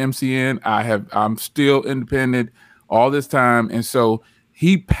been in an MCN. I'm still independent all this time. And so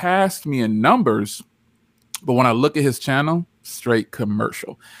he passed me in numbers, but when I look at his channel, straight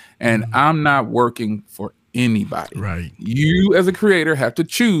commercial. And I'm not working for anybody. Right. You as a creator have to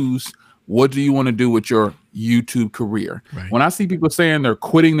choose, what do you want to do with your YouTube career? Right. When I see people saying they're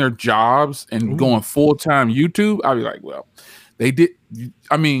quitting their jobs and going full-time YouTube, I'll be like, well, they did.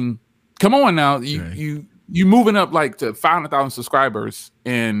 I mean, come on now. You moving up like to 500,000 subscribers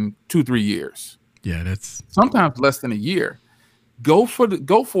in 2-3 years. Yeah, that's sometimes less than a year. Go for it.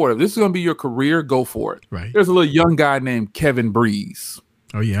 If this is going to be your career, go for it. right. There's a little young guy named Kevin Breeze.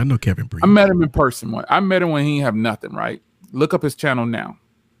 Oh yeah, I know Kevin Breeze. I met him in person. I met him when he didn't have nothing, right? Look up his channel now.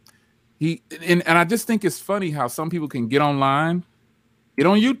 And I just think it's funny how some people can get online, get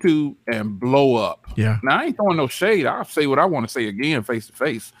on YouTube, and blow up. Yeah. Now, I ain't throwing no shade. I'll say what I want to say again, face to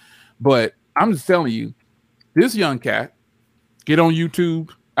face. But I'm just telling you, this young cat, get on YouTube.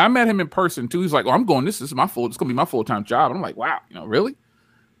 I met him in person too. He's like, "Oh, I'm going. It's gonna be my full-time job." And I'm like, "Wow, really?"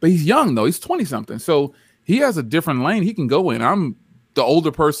 But he's young though. He's 20 something, so he has a different lane he can go in. I'm the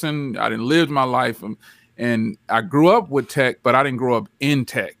older person. I didn't live my life, and I grew up with tech, but I didn't grow up in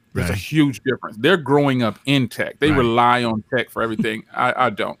tech. There's a huge difference. They're growing up in tech. They rely on tech for everything. I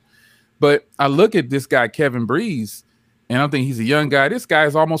don't. But I look at this guy, Kevin Breeze, and I think he's a young guy. This guy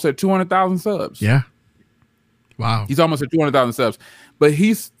is almost at 200,000 subs. Yeah. Wow. He's almost at 200,000 subs. But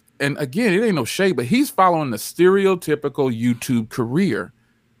and again, it ain't no shade, but he's following the stereotypical YouTube career.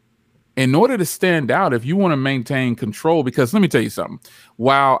 In order to stand out, if you want to maintain control, because let me tell you something.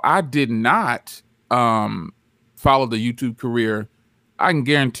 While I did not follow the YouTube career, I can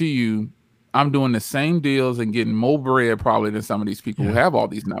guarantee you I'm doing the same deals and getting more bread probably than some of these people who have all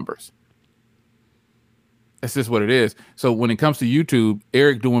these numbers. That's just what it is. So when it comes to YouTube,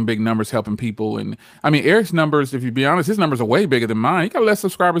 Eric doing big numbers, helping people. And I mean, Eric's numbers, if you be honest, his numbers are way bigger than mine. He got less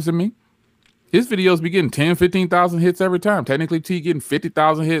subscribers than me. His videos be getting 10, 15,000 hits every time. Technically, T getting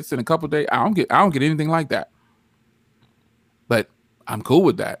 50,000 hits in a couple of days. I don't get anything like that. But I'm cool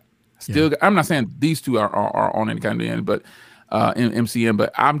with that. Still, I'm not saying these two are on any kind of end, but in MCN,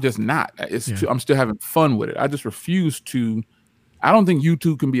 but I'm just not. I'm still having fun with it. I just refuse to. I don't think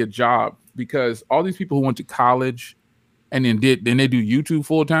YouTube can be a job, because all these people who went to college and then they do YouTube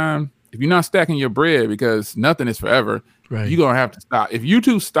full time. If you're not stacking your bread, because nothing is forever, you're gonna have to stop. If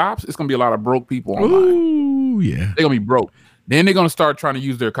YouTube stops, it's gonna be a lot of broke people online. Ooh, yeah. They're gonna be broke. Then they're gonna start trying to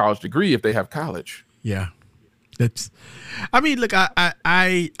use their college degree if they have college. Yeah. I mean, look,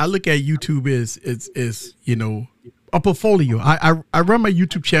 I look at YouTube as a portfolio. I run my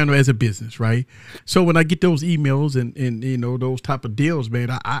YouTube channel as a business, right? So when I get those emails and those type of deals, man,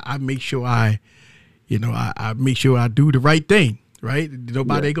 I make sure I make sure I do the right thing, right?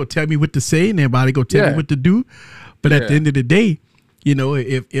 Nobody gonna tell me what to say, and nobody gonna tell me what to do. But at the end of the day,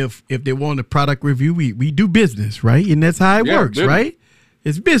 if they want a product review, we do business, right? And that's how it works, right?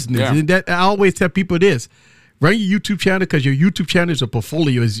 It's business, and that I always tell people this: run your YouTube channel, because your YouTube channel is a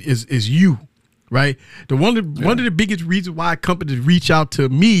portfolio, is you. Right. One of the biggest reasons why companies reach out to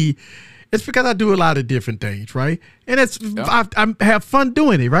me is because I do a lot of different things. Right. And I have fun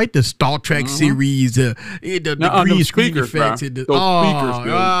doing it. Right. The Star Trek series, the green screen effects. Those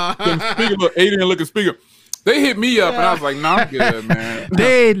speakers, alien looking speaker. They hit me up and I was like, "No, I'm good, man."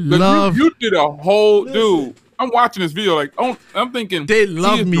 They love you. Did a whole dude. I'm watching this video I'm thinking they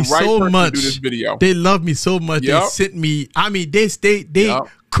love me so much. To do this video. They love me so much. They sent me. I mean, they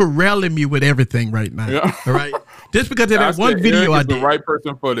corralling me with everything right now. All right, just because of that one video I did. The right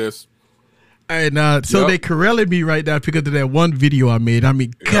person for this. And so they corralling me right now because of that one video I made. I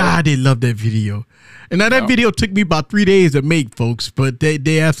mean, God, they love that video. And now that video took me about 3 days to make, folks, but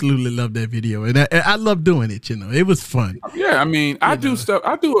they absolutely love that video. And I love doing it, It was fun. Yeah, I mean, I do stuff.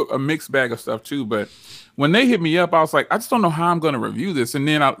 I do a mixed bag of stuff too, but when they hit me up, I was like, I just don't know how I'm going to review this. And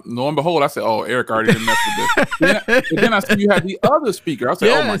then lo and behold, I said, "Oh, Eric already didn't mess with this." Then I see you had the other speaker. I said,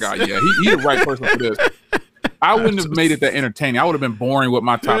 "Oh my God, yeah, he's the right person for this." I wouldn't have made it that entertaining. I would have been boring with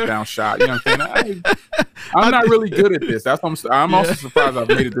my top-down shot. You know what I'm saying? I'm not really good at this. That's what I'm also surprised I've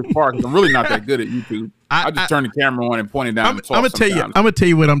made it this far, because I'm really not that good at YouTube. I just turn the camera on and point it down. I'm gonna tell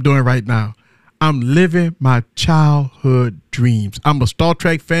you what I'm doing right now. I'm living my childhood dreams. I'm a Star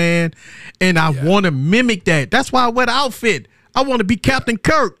Trek fan, and I want to mimic that. That's why I wear the outfit. I want to be Captain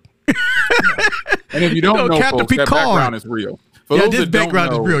Kirk. And if you don't know, Captain folks, Picard. that background is real. For those this that don't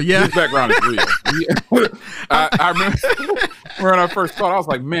background know, is real. Yeah, this background is real. I remember when I first saw it, I was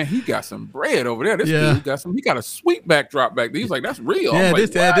like, man, he got some bread over there. This dude got some. He got a sweet backdrop back there. He's like, that's real. Yeah,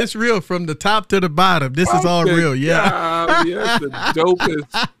 like, this real from the top to the bottom. This is all real. Yeah, that's the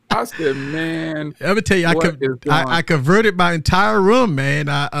dopest. I said, man. Let me tell you, I converted my entire room, man.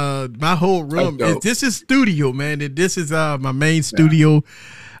 My whole room. This is studio, man. And this is my main studio.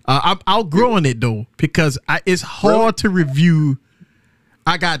 I'm outgrowing it though because it's hard to review.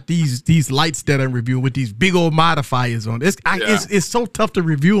 I got these lights that I'm reviewing with these big old modifiers on. It's so tough to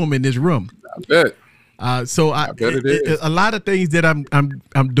review them in this room. I bet. I bet it is. A lot of things that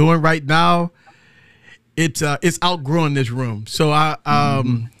I'm doing right now. It's outgrowing this room. So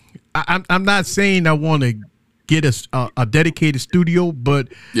I'm not saying I want to get a dedicated studio, but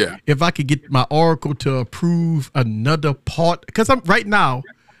if I could get my Oracle to approve another part, because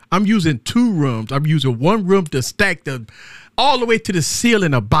I'm using 2 rooms. I'm using one room to stack all the way to the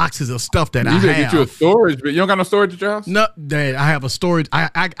ceiling of boxes of stuff that I have. You get you a storage, but you don't got no storage at your house? No, Dad, I have a storage.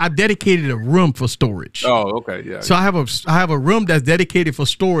 I dedicated a room for storage. Oh, okay, yeah. So I have a room that's dedicated for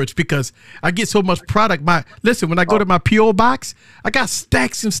storage because I get so much product. When I go to my PO box, I got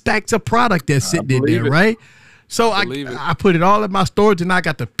stacks and stacks of product that's sitting in there, right? So I put it all in my storage, and I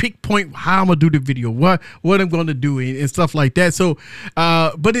got to pick point how I'm gonna do the video, what I'm gonna do, and stuff like that. So,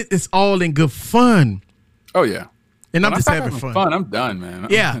 but it's all in good fun. Oh yeah, and I'm just having fun. I'm done, man.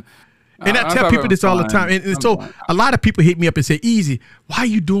 Yeah. And I tell people this all the time. And so a lot of people hit me up and say, Easy, why are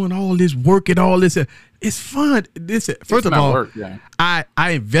you doing all this work and all this? It's fun. First of all, I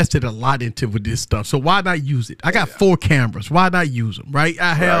invested a lot into this stuff. So why not use it? I got 4 cameras. Why not use them, right?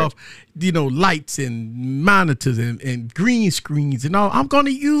 I have, lights and monitors and green screens and all. I'm going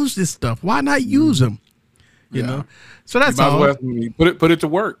to use this stuff. Why not use them? You know? So that's all. Put it to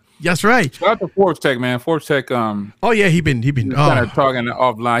work. That's right. Shout out to Forbes Tech, man. Forbes Tech. Oh yeah, he been kind of talking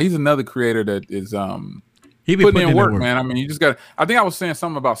offline. He's another creator that is he been putting in work, man. I mean, you just got. I think I was saying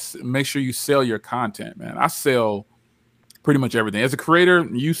something about make sure you sell your content, man. I sell pretty much everything. As a creator,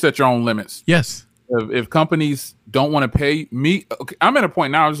 you set your own limits. Yes. If companies don't want to pay me, okay, I'm at a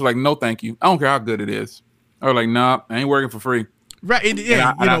point now. I'm just like, no, thank you. I don't care how good it is. Or like, nah, I ain't working for free. Right.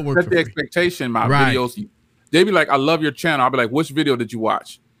 Yeah. I set the expectation. My videos. They be like, I love your channel. I'll be like, which video did you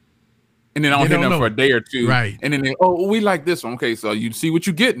watch? And then I'll hit them for a day or 2. Right. And then we like this one. Okay, so you see what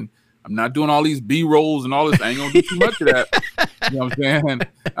you're getting. I'm not doing all these B-rolls and all this. I ain't gonna do too much of that. You know what I'm saying?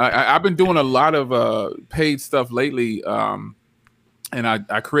 I've been doing a lot of paid stuff lately. And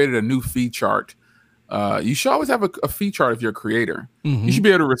I created a new fee chart. You should always have a fee chart if you're a creator. Mm-hmm. You should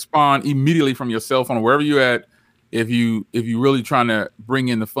be able to respond immediately from your cell phone or wherever you're at if you really trying to bring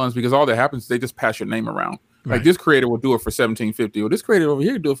in the funds, because all that happens is they just pass your name around. Right. Like this creator will do it for $17.50, or this creator over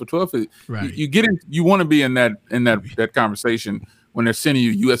here do it for $12.50. Right. You get in. You want to be in that conversation when they're sending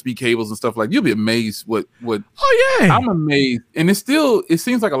you USB cables and stuff like. You'll be amazed what. Oh yeah, I'm amazed, and it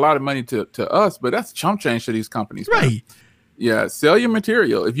seems like a lot of money to us, but that's chump change to these companies. Right. Man. Yeah, sell your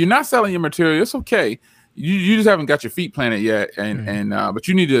material. If you're not selling your material, it's okay. You just haven't got your feet planted yet, but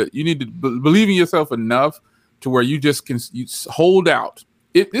you need to believe in yourself enough to where you just can hold out.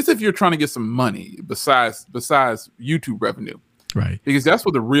 It's if you're trying to get some money besides YouTube revenue, right? Because that's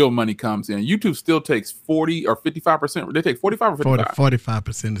where the real money comes in. YouTube still takes 40 or 55%. They take 45 or 55%.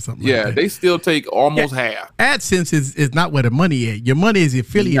 45% or something. Yeah, like that. They still take almost half. AdSense is not where the money is. Your money is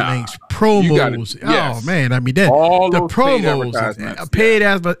affiliate links, promos. Oh man, I mean that the promos, paid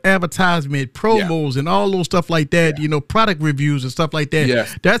advertisement, promos, and all those stuff like that. Yeah. Product reviews and stuff like that.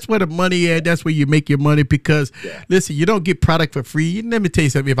 Yes. That's where the money is. That's where you make your money. Because listen, you don't get product for free. Let me tell you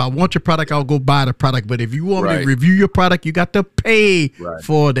something. If I want your product, I'll go buy the product. But if you want me to review your product, you got to pay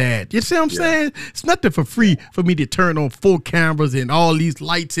for that. You see what I'm saying? It's nothing for free for me to turn on 4 cameras and all these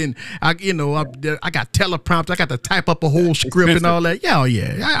lights, and I got teleprompter. I got to type up a whole script and all that. Yeah,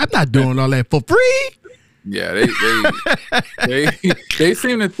 I'm not doing all that for free. Yeah, they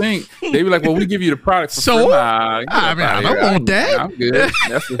seem to think they be like, well, we give you the product for free. I don't want that. I'm good.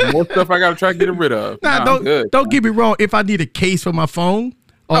 That's just more stuff I got to try to get rid of. Don't get me wrong. If I need a case for my phone.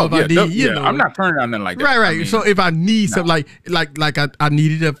 I'm not turning down nothing like that. Right. So if I need something like I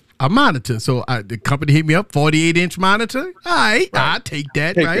needed a monitor. So the company hit me up, 48-inch monitor. All right, I'll take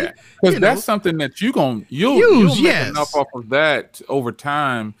that, right? Because that's something that you'll use, make enough off of that over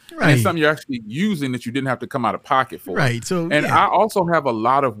time. Right. And it's something you're actually using that you didn't have to come out of pocket for. Right. So I also have a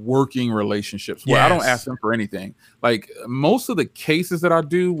lot of working relationships where I don't ask them for anything. Like most of the cases that I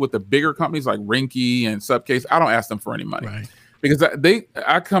do with the bigger companies like Rinky and Subcase, I don't ask them for any money. Right. Because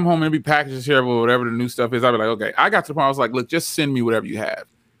I come home and be packages here with whatever the new stuff is. I'll be like, okay, I got to the point I was like, look, just send me whatever you have.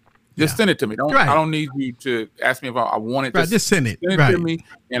 Just send it to me. I don't need you to ask me if I want it. Just send it. Send it to me,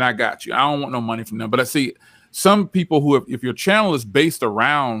 and I got you. I don't want no money from them. But I see some people who, if your channel is based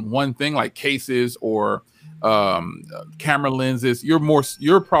around one thing, like cases or camera lenses,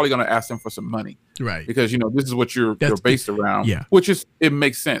 you're probably going to ask them for some money, right? Because this is what you're based around. Yeah, it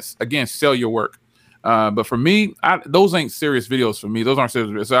makes sense. Again, sell your work. But for me, those ain't serious videos for me. Those aren't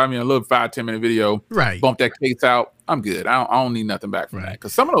serious videos. So I mean, a little 5-10 minute video, bump that case out. I'm good. I don't need nothing back from that.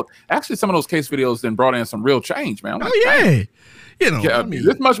 Because some of those case videos then brought in some real change, man. Like, I mean,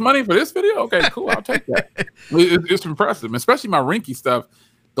 this much money for this video? Okay, cool. I'll take that. It's impressive, especially my Rinky stuff.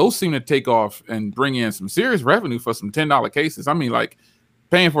 Those seem to take off and bring in some serious revenue for some $10 cases. I mean, like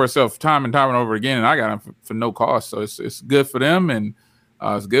paying for itself time and time and over again, and I got them for no cost. So it's good for them, and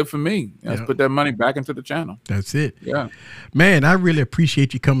it's good for me. Let's put that money back into the channel. That's it. Yeah, man. I really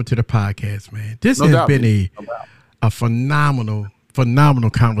appreciate you coming to the podcast, man. This has been a phenomenal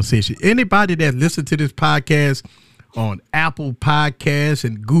conversation. Anybody that listened to this podcast on Apple Podcasts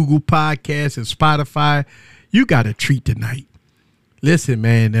and Google Podcasts and Spotify, you got a treat tonight. Listen,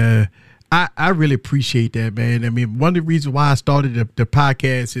 man, I really appreciate that, man. I mean, one of the reasons why I started the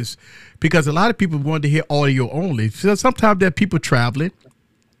podcast is because a lot of people wanted to hear audio only. So sometimes there are people traveling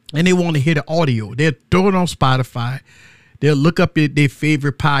and they want to hear the audio. They'll throw it on Spotify. They'll look up their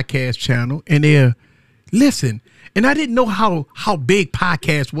favorite podcast channel and they'll listen. And I didn't know how big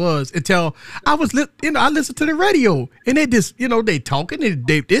podcast was until I was, I listened to the radio and they just, they talking.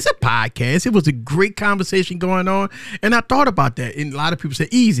 It's a podcast. It was a great conversation going on. And I thought about that. And a lot of people say,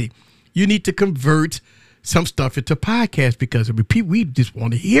 easy, you need to convert some stuff into podcast because we just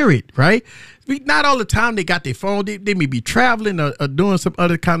want to hear it, right? Not all the time they got their phone. They may be traveling or doing some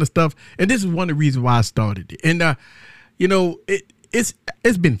other kind of stuff. And this is one of the reasons why I started it. And, it's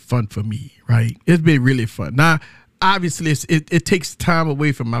been fun for me, right? It's been really fun. Now, obviously, it takes time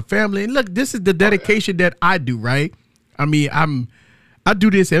away from my family. And look, this is the dedication that I do, right? I mean, I do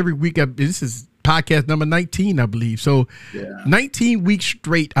this every week. This is podcast number 19, I believe. So 19 weeks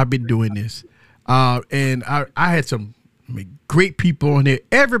straight, I've been doing this. And I had some great people on there.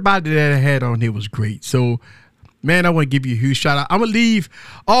 Everybody that I had on here was great. So, man, I want to give you a huge shout out. I'm going to leave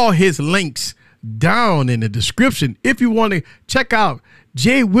all his links down in the description if you want to check out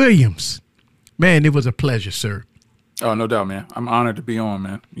Jay Williams. Man, it was a pleasure, sir. Oh, no doubt, man. I'm honored to be on,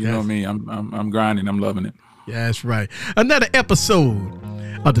 man. You know me. I'm grinding. I'm loving it. Yeah, that's right. Another episode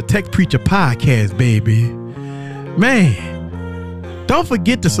of the Tech Preacher Podcast, baby. Man, don't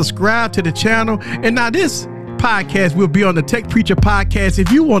forget to subscribe to the channel. And now this podcast will be on the Tech Preacher Podcast.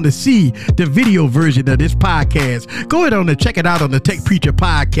 If you want to see the video version of this podcast, go ahead on and check it out on the Tech Preacher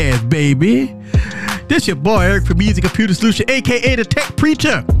Podcast, baby. This your boy Eric from Easy Computer Solution, aka the Tech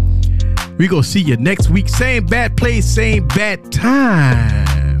Preacher. We gonna see you next week. Same bad place, same bad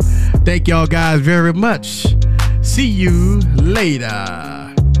time. Thank y'all guys very much. See you later.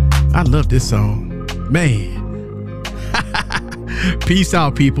 I love this song, man. Peace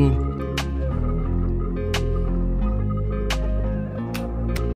out, people.